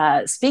 Well,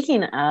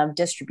 speaking of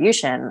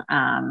distribution,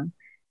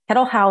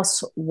 Kettle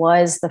House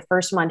was the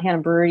first Montana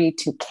brewery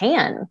to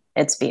can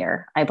its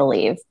beer, I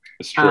believe.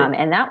 It's true.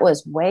 And that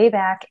was way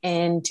back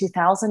in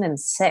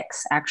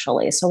 2006,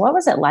 actually. So what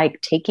was it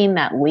like taking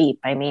that leap?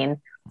 I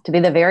mean, to be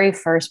the very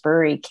first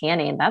brewery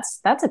canning,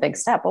 that's a big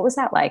step. What was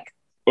that like?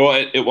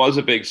 Well, it was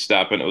a big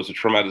step, and it was a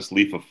tremendous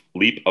leap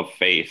of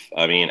faith.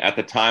 I mean, at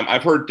the time,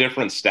 I've heard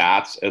different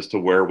stats as to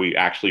where we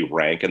actually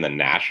rank in the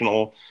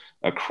national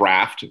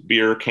craft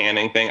beer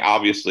canning thing.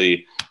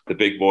 Obviously, the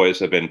big boys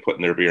have been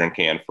putting their beer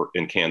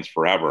in cans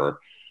forever.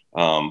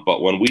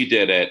 But when we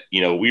did it,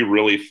 we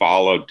really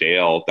followed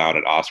Dale down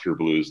at Oscar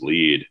Blue's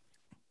lead.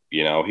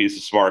 He's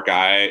a smart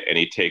guy and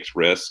he takes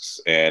risks,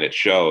 and it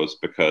shows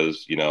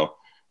because,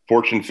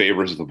 fortune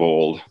favors the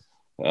bold,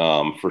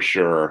 for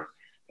sure.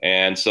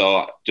 And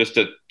so just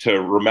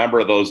to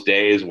remember those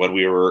days when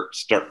we were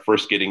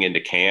first getting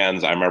into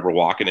cans, I remember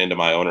walking into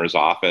my owner's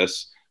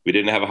office. We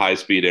didn't have a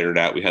high-speed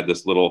internet. We had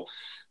this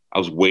I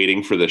was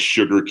waiting for the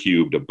sugar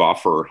cube to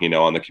buffer,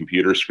 on the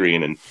computer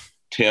screen. And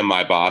Tim,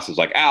 my boss, is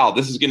like, Al,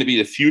 this is going to be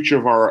the future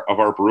of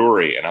our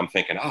brewery. And I'm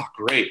thinking, oh,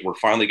 great. We're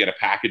finally going to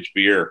package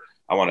beer.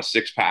 I want a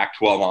 6-pack,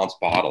 12-ounce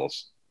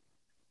bottles.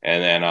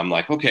 And then I'm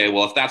like, okay,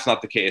 well, if that's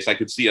not the case, I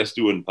could see us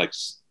doing like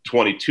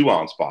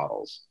 22-ounce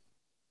bottles.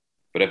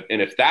 But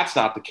if that's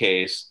not the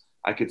case,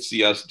 I could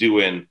see us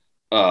doing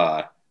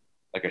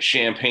like a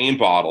champagne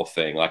bottle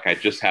thing. Like I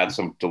just had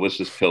some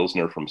delicious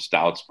Pilsner from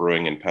Stouts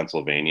Brewing in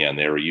Pennsylvania, and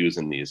they were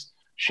using these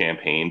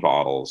champagne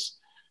bottles.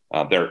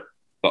 The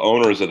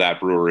owners of that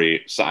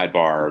brewery,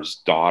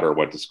 Sidebar's daughter,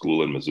 went to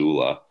school in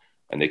Missoula,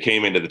 and they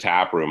came into the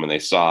tap room and they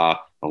saw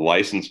a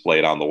license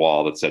plate on the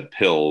wall that said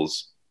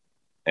Pils.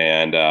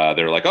 And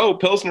they were like, oh,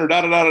 Pilsner,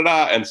 da, da, da, da,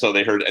 da. And so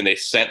they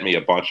sent me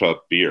a bunch of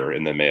beer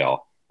in the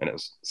mail. And it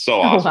was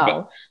so awesome.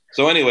 Wow.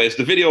 So anyways,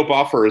 the video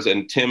buffers,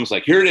 and Tim's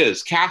like, here it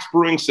is, Cask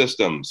Brewing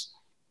Systems.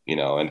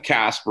 And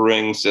Cask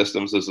Brewing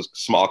Systems is a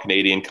small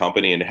Canadian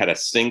company, and it had a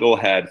single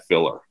head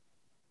filler.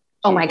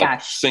 Oh my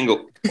gosh.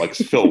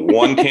 Fill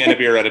one can of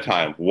beer at a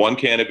time, one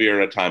can of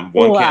beer at a time,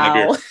 one can of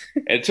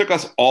beer. And it took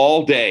us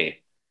all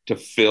day to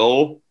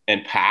fill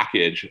and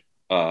package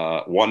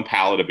one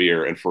pallet of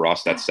beer. And for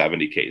us, that's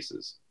 70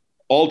 cases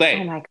all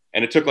day. Oh my.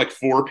 And it took like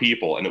 4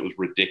 people, and it was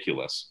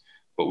ridiculous.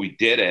 but we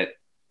did it.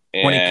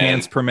 20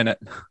 cans per minute.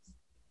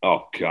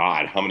 Oh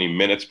God, how many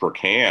minutes per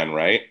can,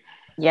 right?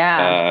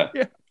 Yeah.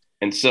 Yeah.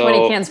 And so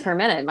 20 cans per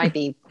minute might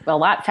be a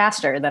lot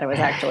faster than it was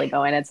actually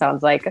going, it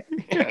sounds like.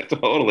 Yeah,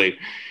 totally.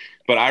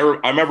 But I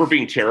remember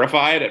being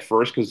terrified at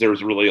first because there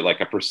was really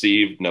like a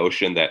perceived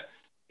notion that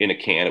in a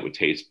can it would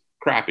taste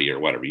crappy or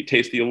whatever. You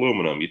taste the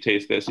aluminum, you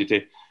taste this, you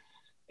taste.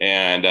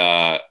 And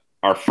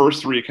our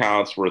first 3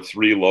 accounts were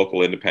 3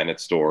 local independent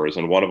stores,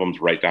 and one of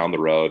them's right down the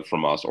road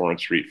from us,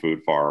 Orange Street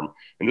Food Farm.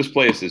 And this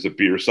place is a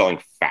beer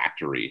selling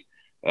factory.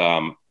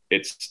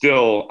 It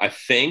still, I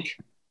think,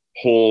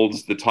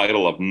 holds the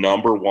title of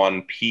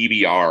 #1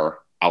 PBR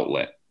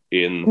outlet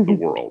in the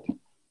world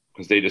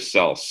because they just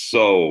sell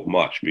so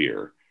much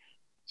beer.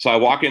 So I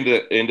walk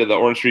into the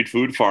Orange Street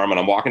Food Farm, and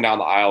I'm walking down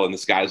the aisle, and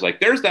this guy's like,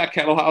 "There's that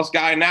Kettle House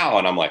guy now,"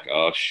 and I'm like,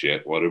 "Oh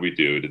shit, what did we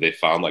do? Did they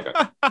find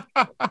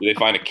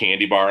a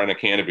candy bar and a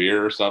can of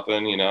beer or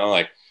something? You know,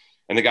 like."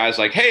 And the guy's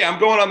like, "Hey, I'm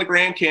going on the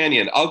Grand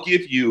Canyon. I'll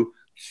give you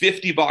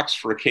 $50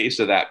 for a case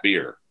of that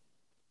beer."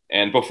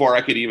 And before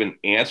I could even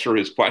answer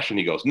his question,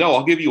 he goes, "No,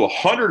 I'll give you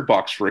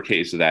 $100 for a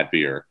case of that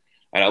beer."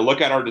 And I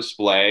look at our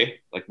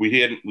display, like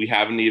we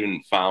haven't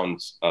even found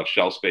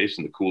shelf space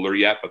in the cooler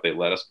yet, but they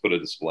let us put a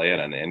display on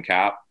an end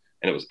cap,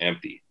 and it was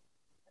empty.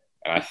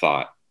 And I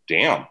thought,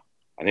 damn,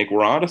 I think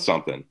we're onto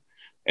something.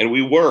 And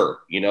we were,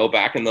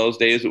 back in those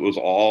days, it was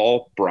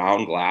all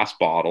brown glass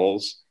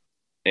bottles,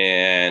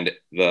 and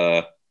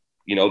the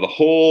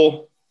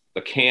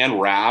can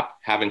wrap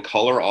having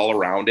color all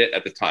around it.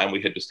 At the time,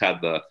 we had just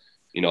had the,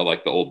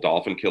 like the old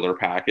Dolphin Killer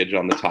package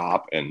on the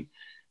top, and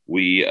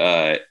we,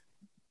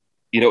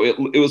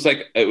 it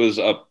was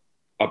a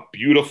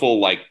beautiful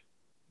like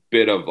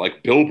bit of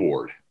like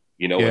billboard,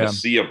 in a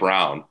sea of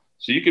brown.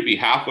 So you could be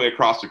halfway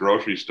across the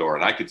grocery store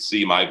and I could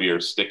see my beer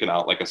sticking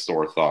out like a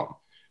sore thumb.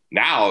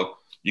 Now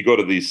you go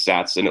to these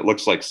sets and it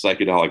looks like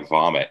psychedelic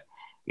vomit.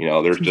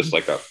 There's just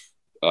like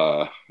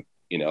a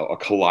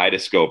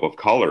kaleidoscope of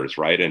colors,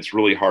 right? And it's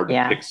really hard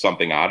to pick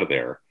something out of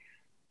there.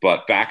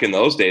 But back in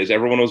those days,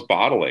 everyone was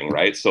bottling,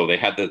 right? So they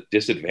had the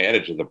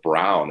disadvantage of the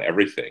brown,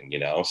 everything,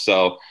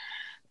 So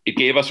it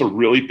gave us a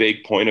really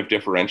big point of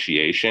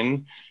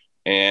differentiation.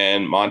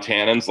 And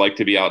Montanans like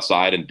to be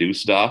outside and do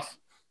stuff.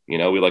 We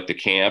like to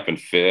camp and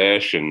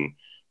fish and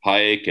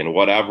hike and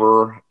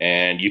whatever.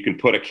 And you can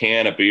put a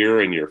can of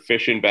beer in your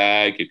fishing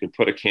bag. You can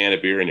put a can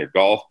of beer in your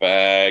golf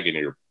bag and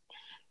your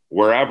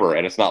wherever.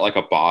 And it's not like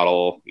a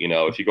bottle.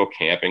 If you go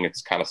camping,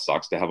 it's kind of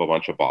sucks to have a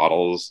bunch of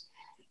bottles.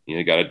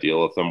 You got to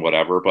deal with them,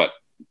 whatever. But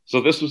so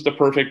this was the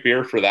perfect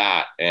beer for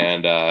that.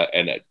 And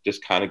it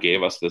just kind of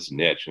gave us this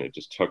niche, and it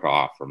just took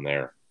off from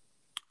there.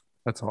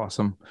 That's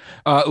awesome.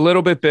 A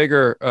little bit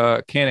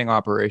bigger canning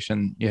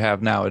operation you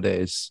have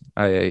nowadays.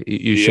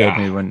 You showed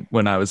me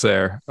when I was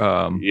there.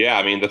 Yeah,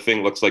 I mean the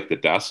thing looks like the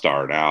Death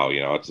Star now.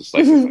 It's just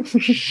like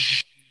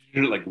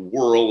like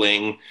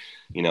whirling.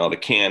 The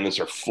cannons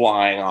are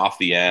flying off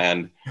the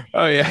end.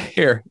 Oh yeah,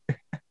 here.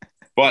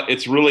 But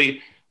it's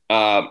really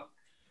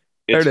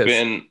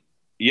been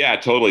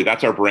totally.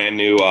 That's our brand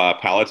new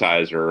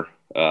palletizer.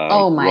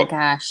 Oh my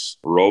gosh,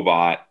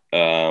 robot.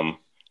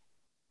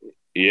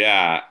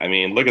 Yeah, I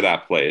mean, look at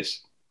that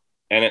place.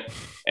 And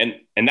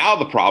now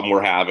the problem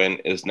we're having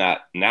is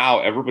that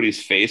now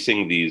everybody's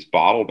facing these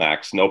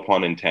bottlenecks, no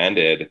pun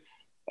intended,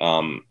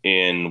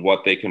 in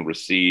what they can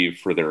receive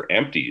for their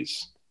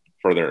empties,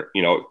 for their,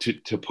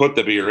 to put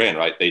the beer in,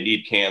 right? They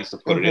need cans to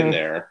put it in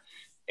there.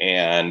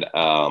 And,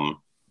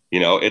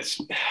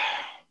 it's,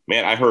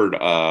 man, I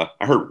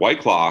heard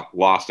White Claw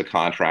lost a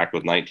contract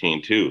with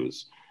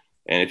 19-2s.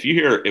 And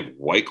if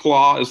White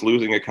Claw is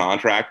losing a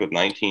contract with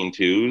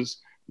 19-2s,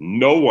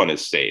 no one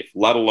is safe,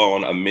 let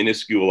alone a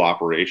minuscule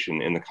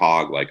operation in the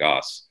cog like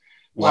us.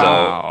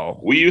 Wow.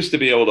 So we used to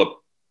be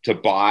able to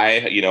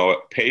buy,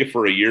 pay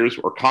for a year's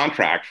or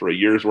contract for a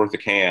year's worth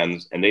of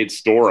cans, and they'd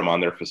store them on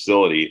their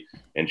facility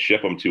and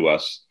ship them to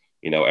us,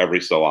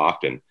 every so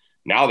often.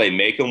 Now they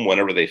make them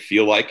whenever they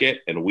feel like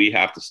it, and we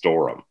have to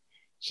store them.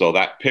 So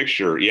that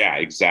picture, yeah,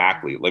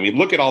 exactly. Let me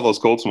look at all those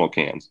Cold Smoke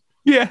cans.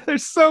 Yeah,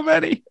 there's so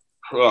many.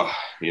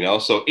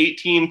 So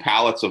 18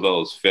 pallets of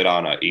those fit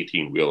on an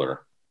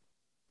 18-wheeler.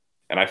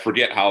 And I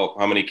forget how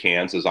many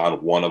cans is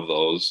on one of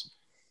those,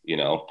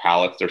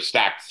 pallets. They're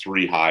stacked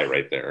 3 high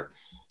right there.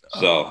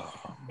 So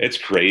It's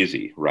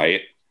crazy,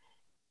 right?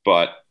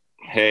 But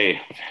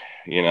hey,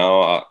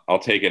 I'll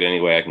take it any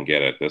way I can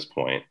get it at this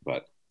point.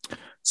 But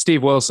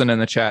Steve Wilson in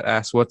the chat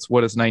asks,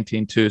 what is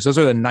 19-2s? Those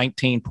are the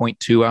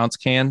 19.2 ounce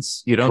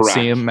cans. You don't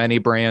see them many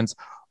brands.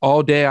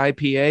 All Day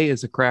IPA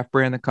is a craft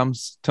brand that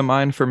comes to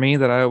mind for me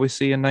that I always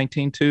see in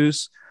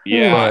 19-2s.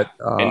 Yeah.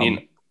 But,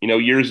 and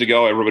years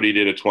ago, everybody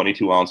did a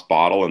 22-ounce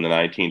bottle, and the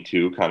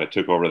 19-2 kind of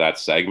took over that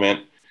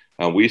segment.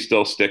 We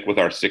still stick with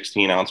our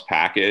 16-ounce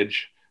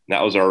package. And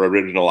that was our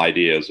original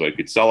idea. So we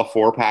could sell a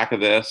 4-pack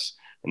of this,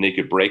 and they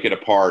could break it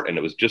apart, and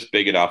it was just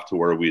big enough to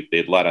where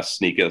they'd let us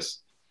sneak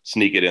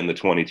it in the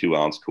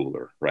 22-ounce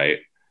cooler, right?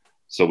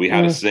 So we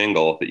had a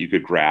single that you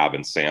could grab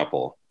and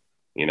sample.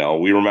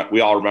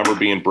 We all remember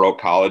being broke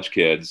college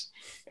kids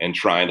and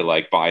trying to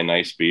like buy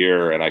nice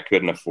beer, and I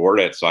couldn't afford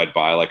it. So I'd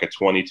buy like a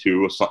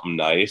 22 of something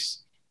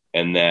nice,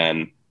 and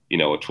then,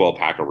 a 12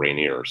 pack of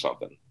Rainier or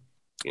something,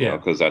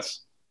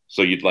 cause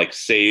so you'd like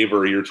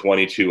savor your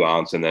 22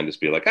 ounce and then just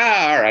be like,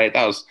 all right,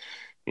 that was,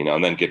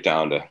 and then get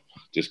down to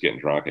just getting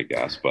drunk, I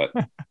guess. But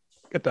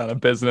get down to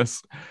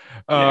business.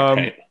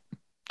 Right.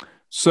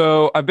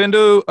 So I've been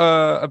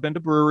to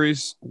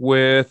breweries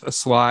with a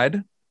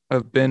slide.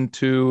 I've been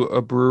to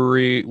a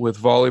brewery with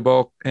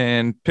volleyball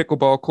and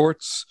pickleball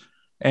courts,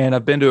 and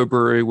I've been to a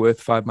brewery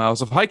with 5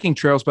 miles of hiking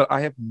trails, but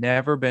I have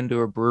never been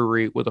to a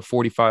brewery with a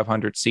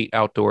 4,500 seat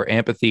outdoor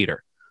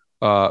amphitheater,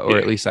 or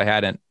at least I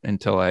hadn't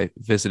until I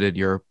visited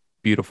your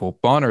beautiful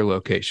Bonner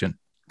location.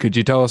 Could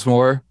you tell us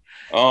more?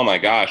 Oh my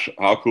gosh,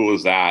 how cool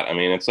is that? I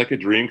mean, it's like a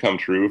dream come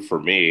true for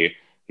me.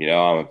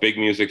 I'm a big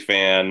music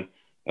fan.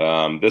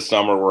 This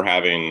summer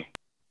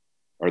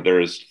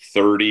there's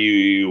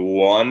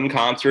 31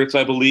 concerts,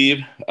 I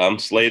believe,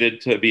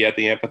 slated to be at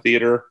the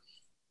amphitheater.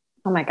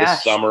 Oh my gosh.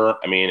 This summer.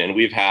 I mean, and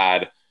we've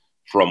had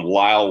from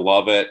Lyle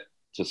Lovett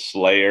to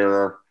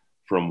Slayer,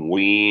 from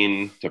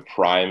Ween to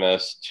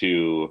Primus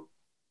to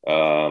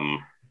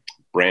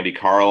Brandy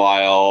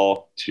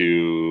Carlisle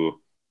to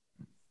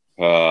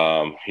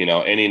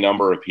any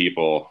number of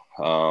people.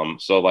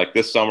 So like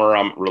this summer,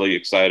 I'm really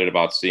excited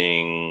about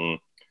seeing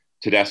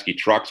Tedeschi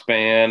Trucks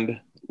Band.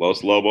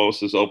 Los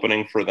Lobos is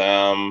opening for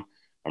them.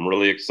 I'm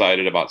really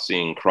excited about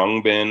seeing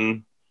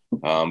Krungbin.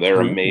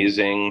 They're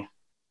amazing.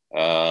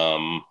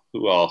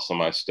 Who else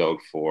am I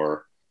stoked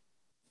for?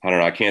 I don't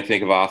know. I can't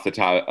think of off the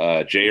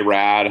top.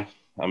 J-Rad.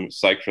 I'm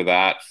psyched for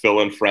that.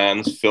 Phil and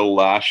Friends. Phil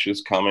Lesh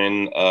is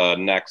coming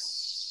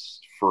next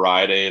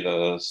Friday,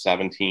 the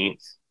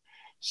 17th.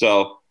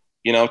 So,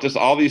 just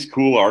all these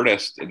cool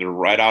artists. They're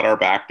right out our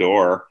back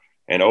door.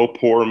 And oh,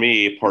 poor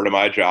me. Part of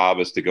my job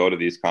is to go to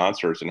these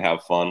concerts and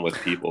have fun with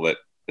people that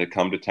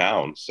come to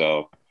town.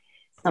 So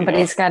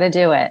somebody's got to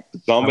do it.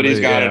 Somebody's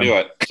got to do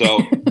it.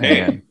 So,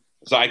 hey,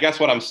 so I guess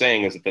what I'm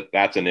saying is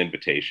that's an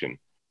invitation.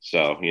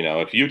 So,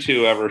 if you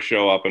two ever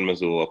show up in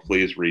Missoula,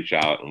 please reach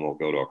out and we'll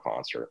go to a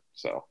concert.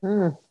 So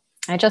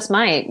I just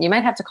might. You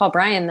might have to call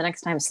Brian the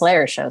next time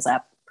Slayer shows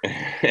up.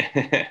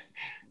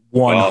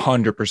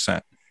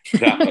 100%.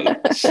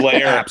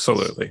 Slayer,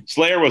 absolutely.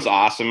 Slayer was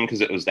awesome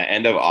because it was the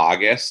end of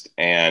August,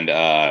 and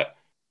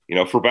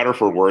for better or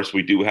for worse,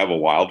 we do have a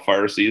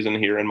wildfire season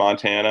here in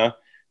Montana,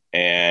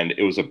 and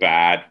it was a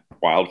bad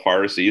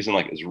wildfire season.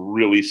 Like, it was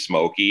really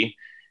smoky.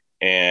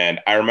 And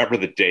I remember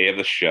the day of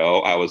the show,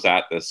 I was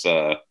at this,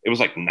 it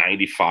was like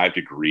 95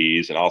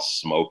 degrees and all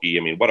smoky.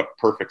 I mean, what a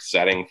perfect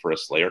setting for a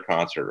Slayer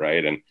concert,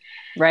 right? And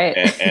right.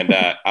 and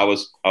I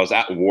was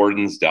at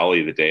Warden's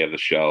Deli the day of the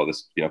show,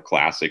 this,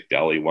 classic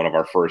deli, one of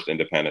our first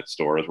independent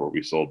stores where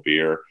we sold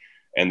beer.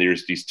 And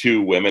there's these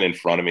two women in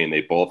front of me, and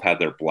they both had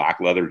their black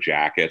leather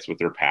jackets with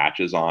their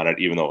patches on it,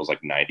 even though it was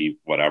like 90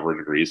 whatever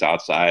degrees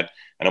outside.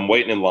 And I'm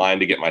waiting in line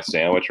to get my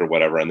sandwich or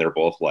whatever. And they're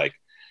both like,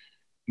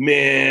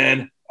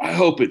 man, I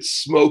hope it's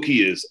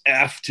smoky as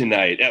F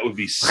tonight. That would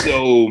be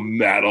so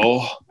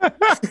metal.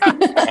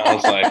 I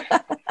was like,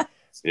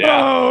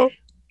 yeah. Oh.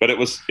 But it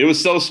was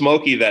so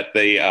smoky that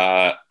they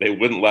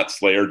wouldn't let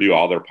Slayer do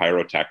all their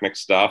pyrotechnic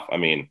stuff. I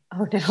mean,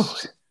 oh no,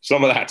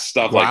 some of that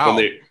stuff, wow.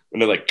 like when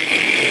they're like,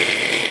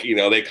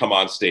 they come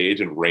on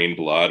stage and rain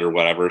blood or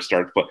whatever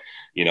starts, but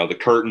the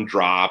curtain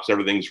drops,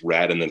 everything's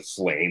red, and then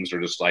flames are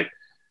just like,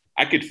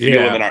 I could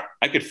feel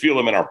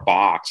them in our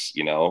box,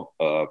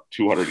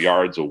 200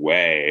 yards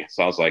away.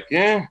 So I was like,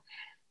 yeah,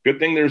 good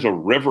thing there's a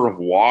river of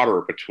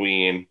water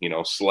between,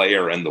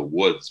 Slayer and the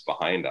woods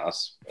behind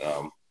us.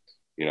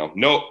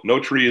 No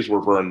trees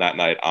were burned that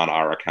night on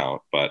our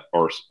account,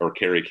 or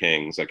Kerry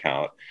King's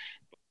account.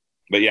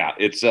 But yeah,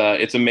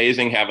 it's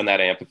amazing having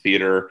that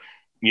amphitheater,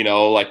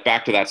 like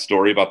back to that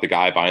story about the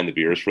guy buying the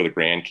beers for the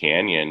Grand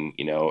Canyon,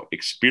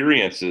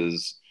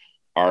 experiences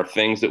are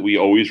things that we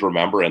always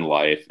remember in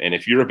life. And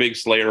if you're a big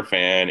Slayer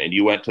fan and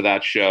you went to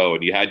that show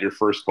and you had your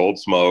first Cold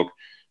Smoke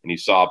and you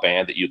saw a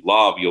band that you'd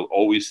love, you'll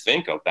always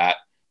think of that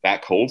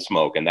Cold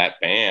Smoke and that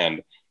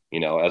band,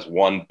 as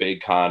one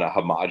big kind of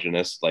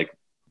homogenous, like,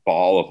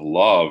 ball of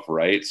love.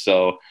 Right.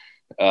 So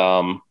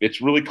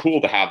it's really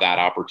cool to have that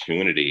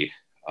opportunity.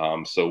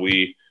 So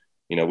we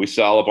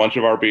sell a bunch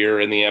of our beer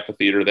in the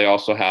amphitheater. They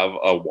also have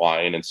a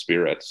wine and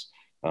spirits.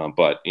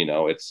 But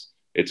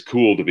it's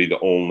cool to be the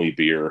only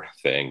beer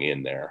thing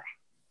in there.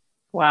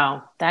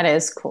 Wow, that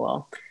is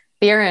cool.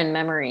 Beer in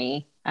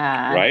memory.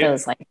 Right?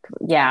 Those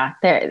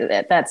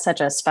that's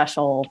such a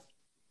special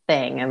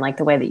thing. And like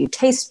the way that you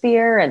taste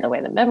beer and the way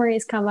the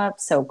memories come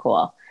up. So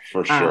cool.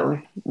 For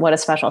sure. What a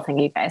special thing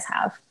you guys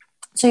have.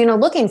 So,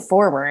 looking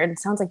forward, it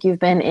sounds like you've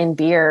been in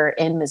beer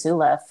in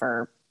Missoula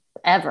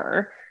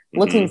forever.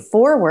 Looking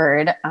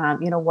forward,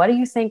 what do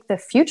you think the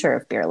future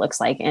of beer looks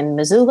like in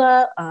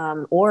Missoula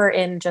or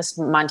in just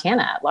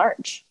Montana at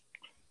large?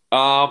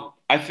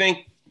 I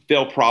think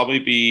they'll probably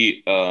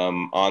be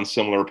on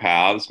similar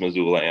paths,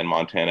 Missoula and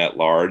Montana at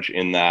large,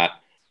 in that,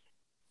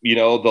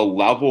 the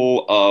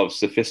level of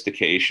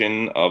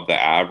sophistication of the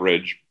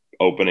average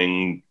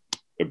opening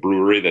a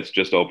brewery that's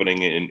just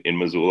opening in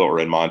Missoula or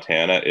in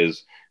Montana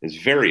is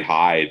very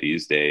high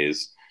these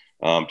days.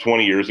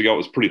 20 years ago, it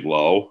was pretty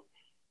low.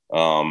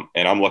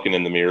 And I'm looking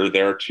in the mirror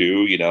there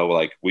too,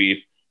 like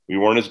we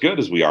weren't as good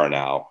as we are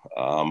now.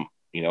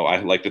 I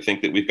like to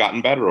think that we've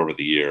gotten better over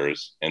the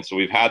years. And so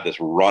we've had this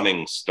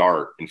running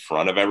start in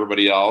front of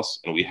everybody else.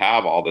 And we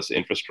have all this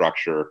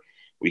infrastructure.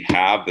 We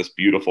have this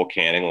beautiful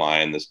canning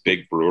line, this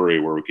big brewery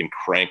where we can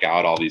crank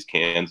out all these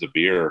cans of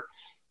beer.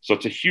 So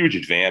it's a huge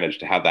advantage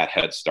to have that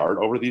head start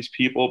over these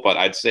people. But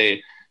I'd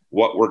say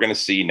what we're going to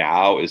see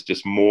now is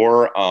just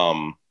more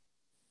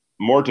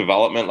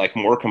development, like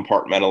more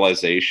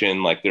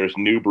compartmentalization. Like there's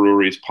new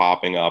breweries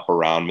popping up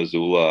around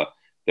Missoula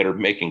that are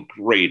making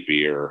great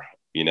beer.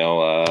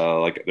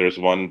 Like there's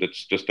one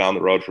that's just down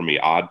the road from me,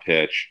 Odd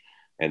Pitch,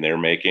 and they're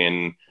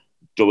making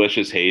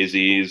delicious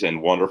hazies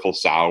and wonderful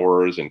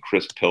sours and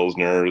crisp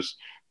pilsners,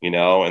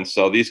 and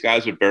so these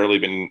guys have barely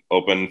been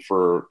open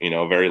for,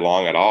 very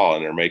long at all.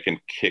 And they're making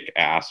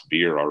kick-ass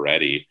beer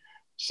already.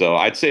 So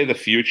I'd say the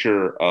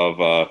future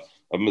of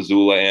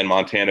Missoula and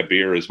Montana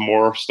beer is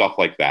more stuff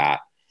like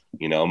that.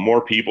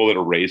 More people that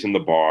are raising the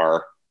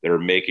bar, that are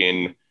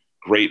making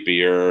great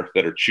beer,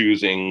 that are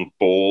choosing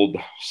bold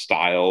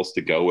styles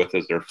to go with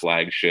as their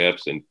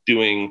flagships and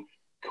doing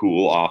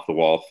cool off the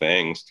wall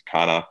things to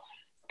kind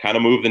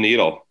of move the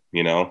needle,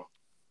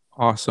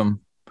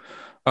 Awesome.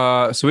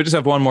 So we just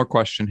have one more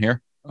question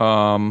here.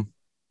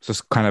 This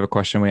is kind of a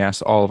question we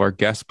asked all of our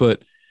guests,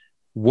 but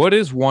what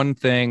is one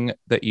thing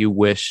that you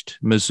wished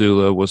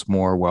Missoula was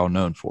more well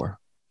known for?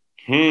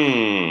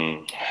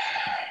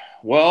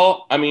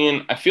 Well, I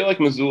mean, I feel like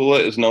Missoula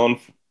is known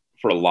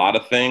for a lot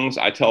of things.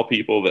 I tell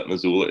people that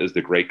Missoula is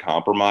the great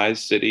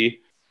compromise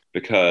city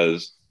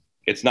because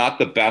it's not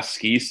the best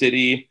ski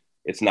city.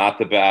 It's not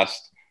the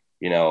best,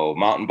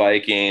 mountain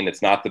biking.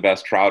 It's not the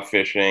best trout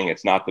fishing.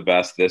 It's not the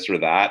best this or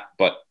that,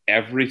 but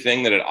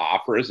everything that it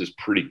offers is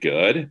pretty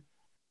good,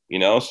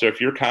 So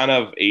if you're kind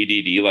of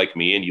ADD like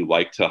me and you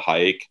like to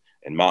hike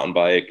and mountain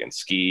bike and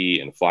ski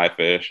and fly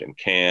fish and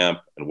camp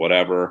and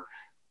whatever,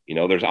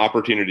 there's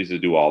opportunities to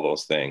do all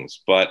those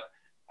things. But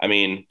I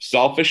mean,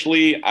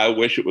 selfishly, I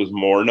wish it was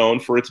more known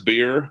for its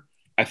beer.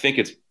 I think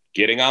it's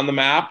getting on the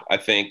map. I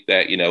think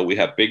that, we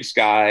have Big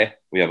Sky,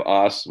 we have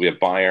us, we have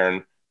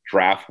Bayern,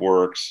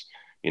 Draftworks,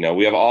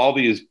 we have all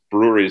these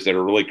breweries that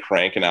are really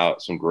cranking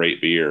out some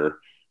great beer.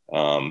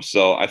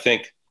 So I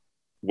think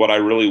what I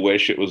really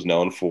wish it was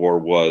known for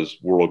was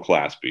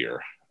world-class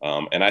beer.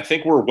 And I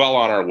think we're well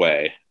on our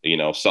way,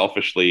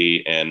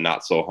 selfishly and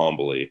not so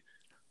humbly.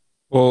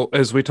 Well,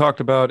 as we talked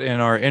about in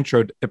our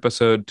intro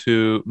episode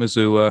to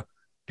Missoula,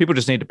 people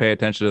just need to pay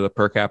attention to the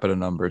per capita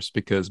numbers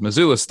because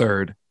Missoula's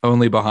third,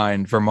 only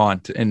behind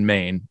Vermont and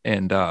Maine.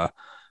 And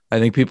I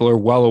think people are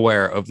well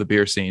aware of the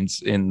beer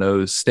scenes in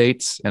those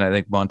states. And I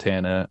think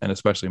Montana and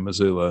especially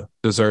Missoula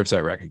deserves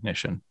that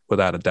recognition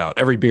without a doubt.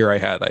 Every beer I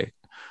had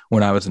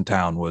when I was in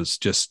town was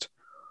just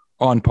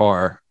on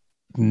par,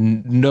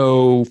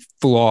 no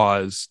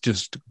flaws,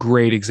 just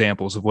great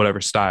examples of whatever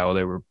style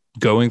they were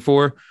going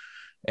for.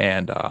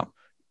 And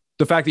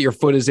the fact that your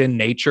foot is in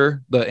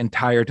nature the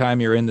entire time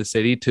you're in the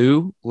city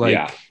too,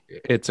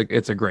 it's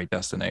a great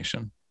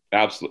destination.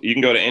 Absolutely. You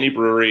can go to any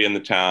brewery in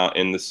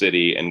the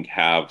city and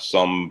have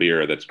some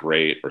beer that's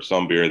great or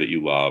some beer that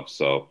you love.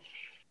 So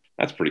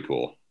that's pretty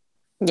cool.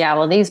 Yeah.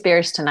 Well, these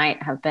beers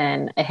tonight have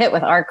been a hit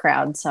with our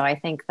crowd. So I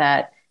think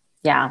that,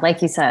 yeah,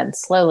 like you said,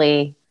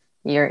 slowly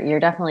you're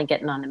definitely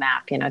getting on the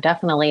map.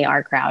 Definitely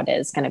our crowd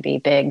is going to be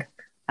big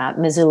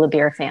Missoula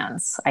beer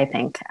fans, I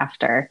think,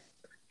 after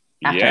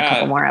a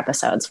couple more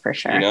episodes for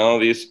sure.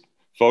 These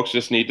folks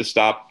just need to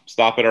stop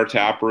at our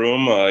tap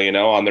room,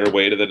 on their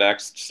way to the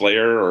next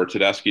Slayer or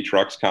Tedeschi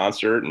Trucks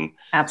concert and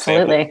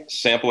absolutely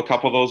sample a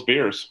couple of those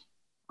beers.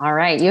 All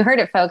right. You heard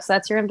it, folks.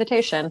 That's your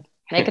invitation.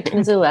 Make it to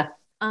Missoula.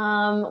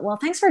 Well,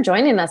 thanks for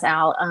joining us,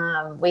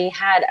 Al. We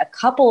had a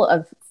couple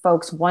of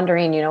folks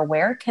wondering,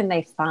 where can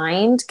they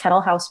find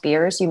Kettle House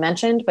beers? You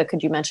mentioned, but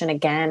could you mention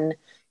again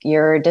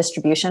your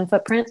distribution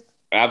footprint?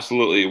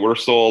 Absolutely. We're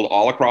sold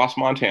all across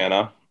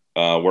Montana.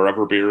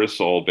 Wherever beer is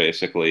sold,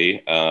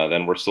 basically.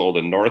 Then we're sold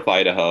in North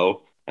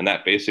Idaho, and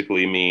that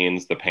basically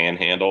means the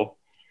Panhandle,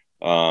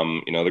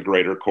 the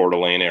greater Coeur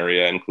d'Alene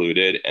area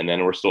included. And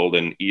then we're sold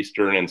in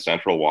Eastern and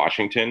Central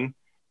Washington.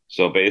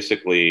 So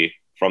basically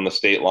from the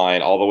state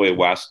line all the way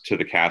west to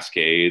the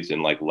Cascades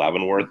in like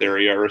Leavenworth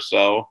area or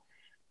so.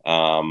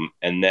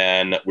 And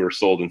then we're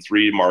sold in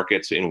 3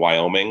 markets in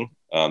Wyoming,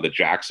 the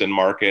Jackson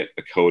market,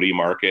 the Cody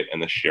market,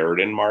 and the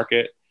Sheridan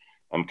market.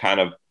 I'm kind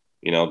of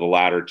the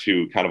latter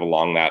two kind of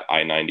along that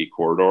I-90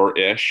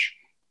 corridor-ish.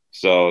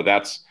 So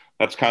that's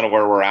kind of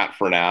where we're at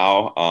for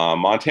now.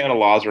 Montana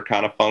laws are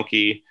kind of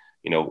funky.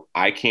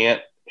 I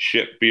can't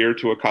ship beer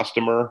to a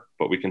customer,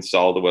 but we can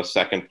sell to a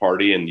second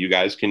party and you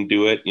guys can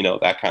do it,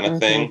 that kind of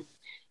thing.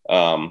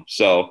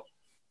 So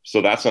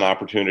that's an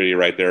opportunity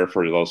right there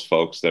for those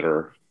folks that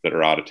are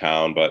out of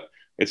town. But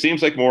it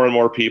seems like more and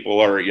more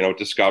people are,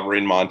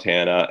 discovering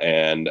Montana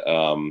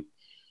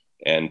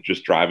and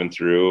just driving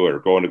through or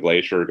going to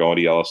Glacier or going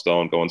to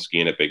Yellowstone, going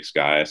skiing at Big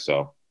Sky.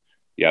 So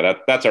yeah,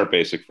 that's our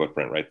basic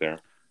footprint right there.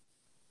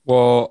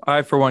 Well,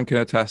 I, for one, can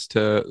attest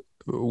to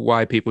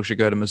why people should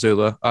go to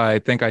Missoula. I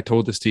think I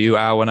told this to you,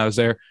 Al, when I was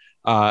there.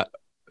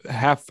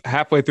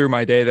 Halfway through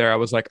my day there, I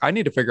was like, I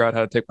need to figure out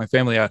how to take my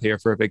family out here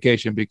for a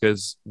vacation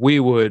because we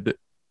would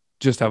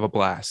just have a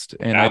blast.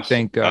 And I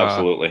think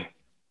absolutely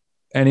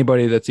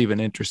anybody that's even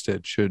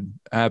interested should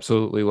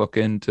absolutely look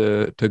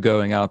into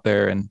going out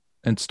there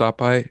and stop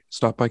by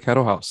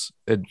Kettle House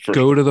and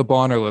go to the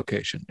Bonner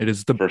location. It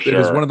is it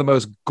is one of the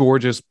most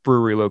gorgeous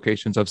brewery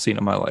locations I've seen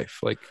in my life.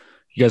 Like,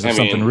 you guys have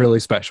something really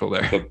special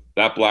there.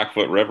 That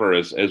Blackfoot River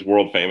is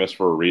world famous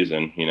for a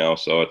reason,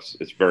 so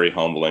it's very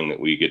humbling that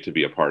we get to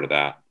be a part of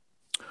that.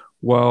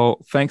 Well,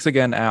 thanks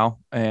again,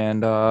 Al.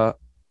 And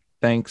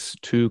thanks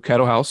to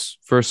Kettle House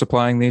for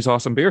supplying these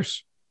awesome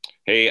beers.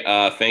 Hey,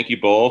 thank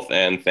you both.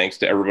 And thanks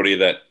to everybody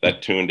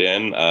that tuned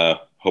in.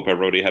 Hope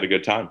everybody had a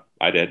good time.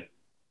 I did.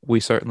 We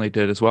certainly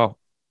did as well.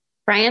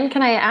 Brian,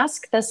 can I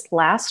ask this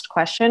last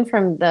question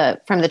from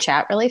the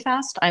chat really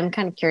fast? I'm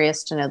kind of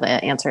curious to know the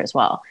answer as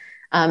well.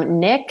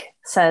 Nick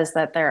says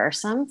that there are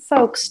some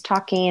folks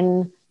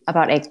talking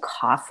about a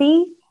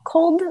coffee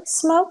cold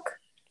smoke.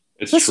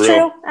 It's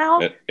true,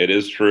 Al? It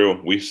is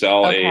true. We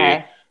sell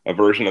a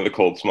version of the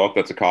cold smoke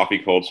that's a coffee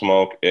cold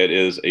smoke. It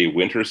is a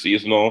winter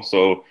seasonal.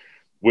 So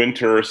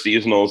winter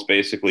seasonals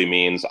basically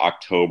means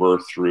October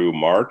through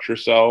March or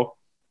so.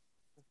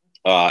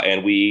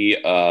 And we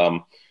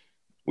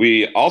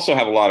also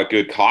have a lot of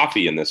good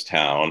coffee in this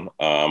town.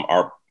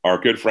 Our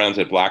good friends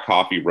at Black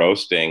Coffee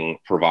Roasting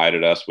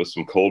provided us with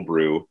some cold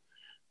brew,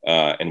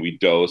 and we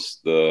dose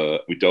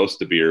the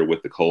beer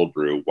with the cold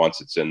brew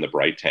once it's in the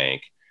bright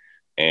tank.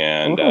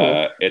 And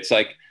it's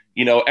like,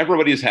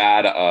 everybody's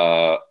had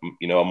a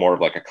more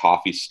of like a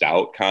coffee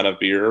stout kind of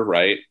beer,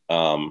 right?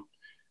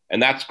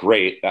 And that's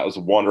great. That was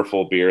a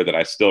wonderful beer that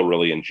I still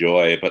really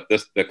enjoy. But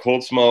the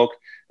cold smoke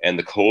and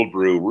the cold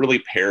brew really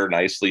pair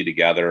nicely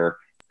together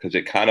because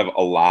it kind of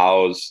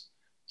allows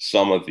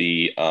some of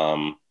the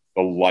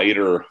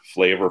lighter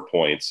flavor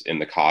points in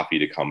the coffee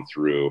to come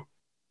through,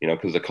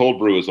 because the cold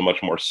brew is a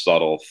much more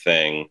subtle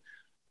thing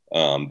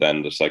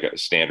than just like a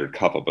standard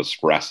cup of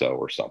espresso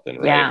or something,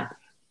 right? Yeah.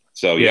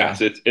 So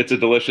yes, it's a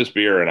delicious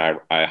beer, and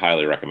I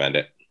highly recommend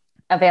it.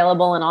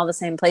 Available in all the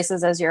same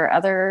places as your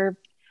other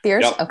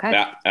beers? Yep. Okay.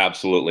 Yeah,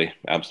 absolutely.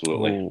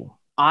 Ooh.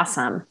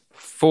 Awesome.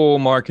 Full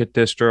market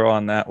distro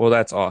on that. Well,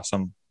 that's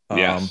awesome.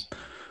 Yes.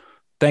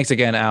 Thanks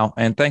again, Al,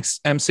 and thanks,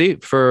 MC,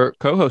 for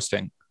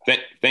co-hosting.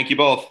 Thank you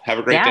both. Have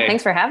a great day. Yeah,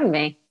 thanks for having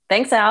me.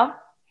 Thanks, Al.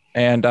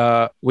 And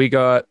we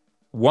got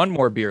one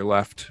more beer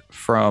left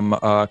from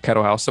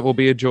Kettle House that we'll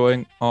be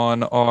enjoying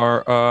on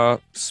our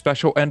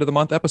special end of the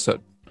month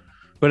episode.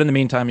 But in the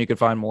meantime, you can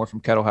find more from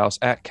Kettle House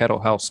at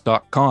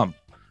kettlehouse.com.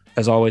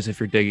 As always,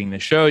 if you're digging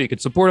this show, you can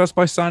support us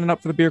by signing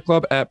up for the beer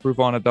club at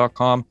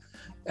brewvana.com.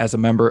 As a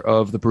member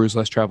of the Brews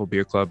Less Travel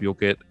Beer Club, you'll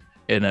get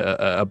in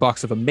a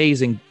box of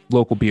amazing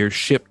local beers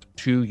shipped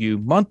to you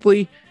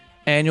monthly,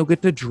 and you'll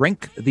get to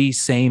drink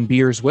these same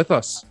beers with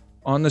us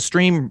on the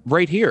stream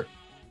right here.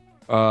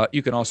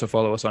 You can also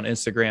follow us on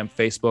Instagram,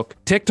 Facebook,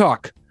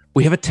 TikTok.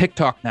 We have a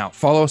TikTok now.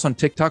 Follow us on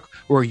TikTok.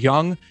 We're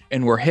young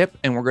and we're hip,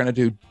 and we're going to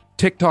do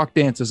TikTok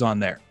dances on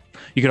there.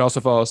 You can also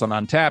follow us on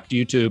Untapped,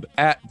 YouTube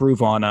at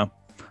Brewvana.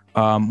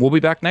 We'll be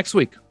back next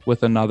week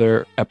with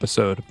another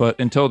episode. But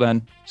until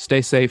then,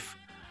 stay safe,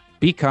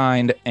 be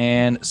kind,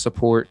 and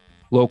support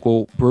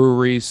local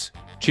breweries.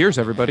 Cheers,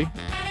 everybody.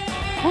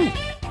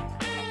 Oh.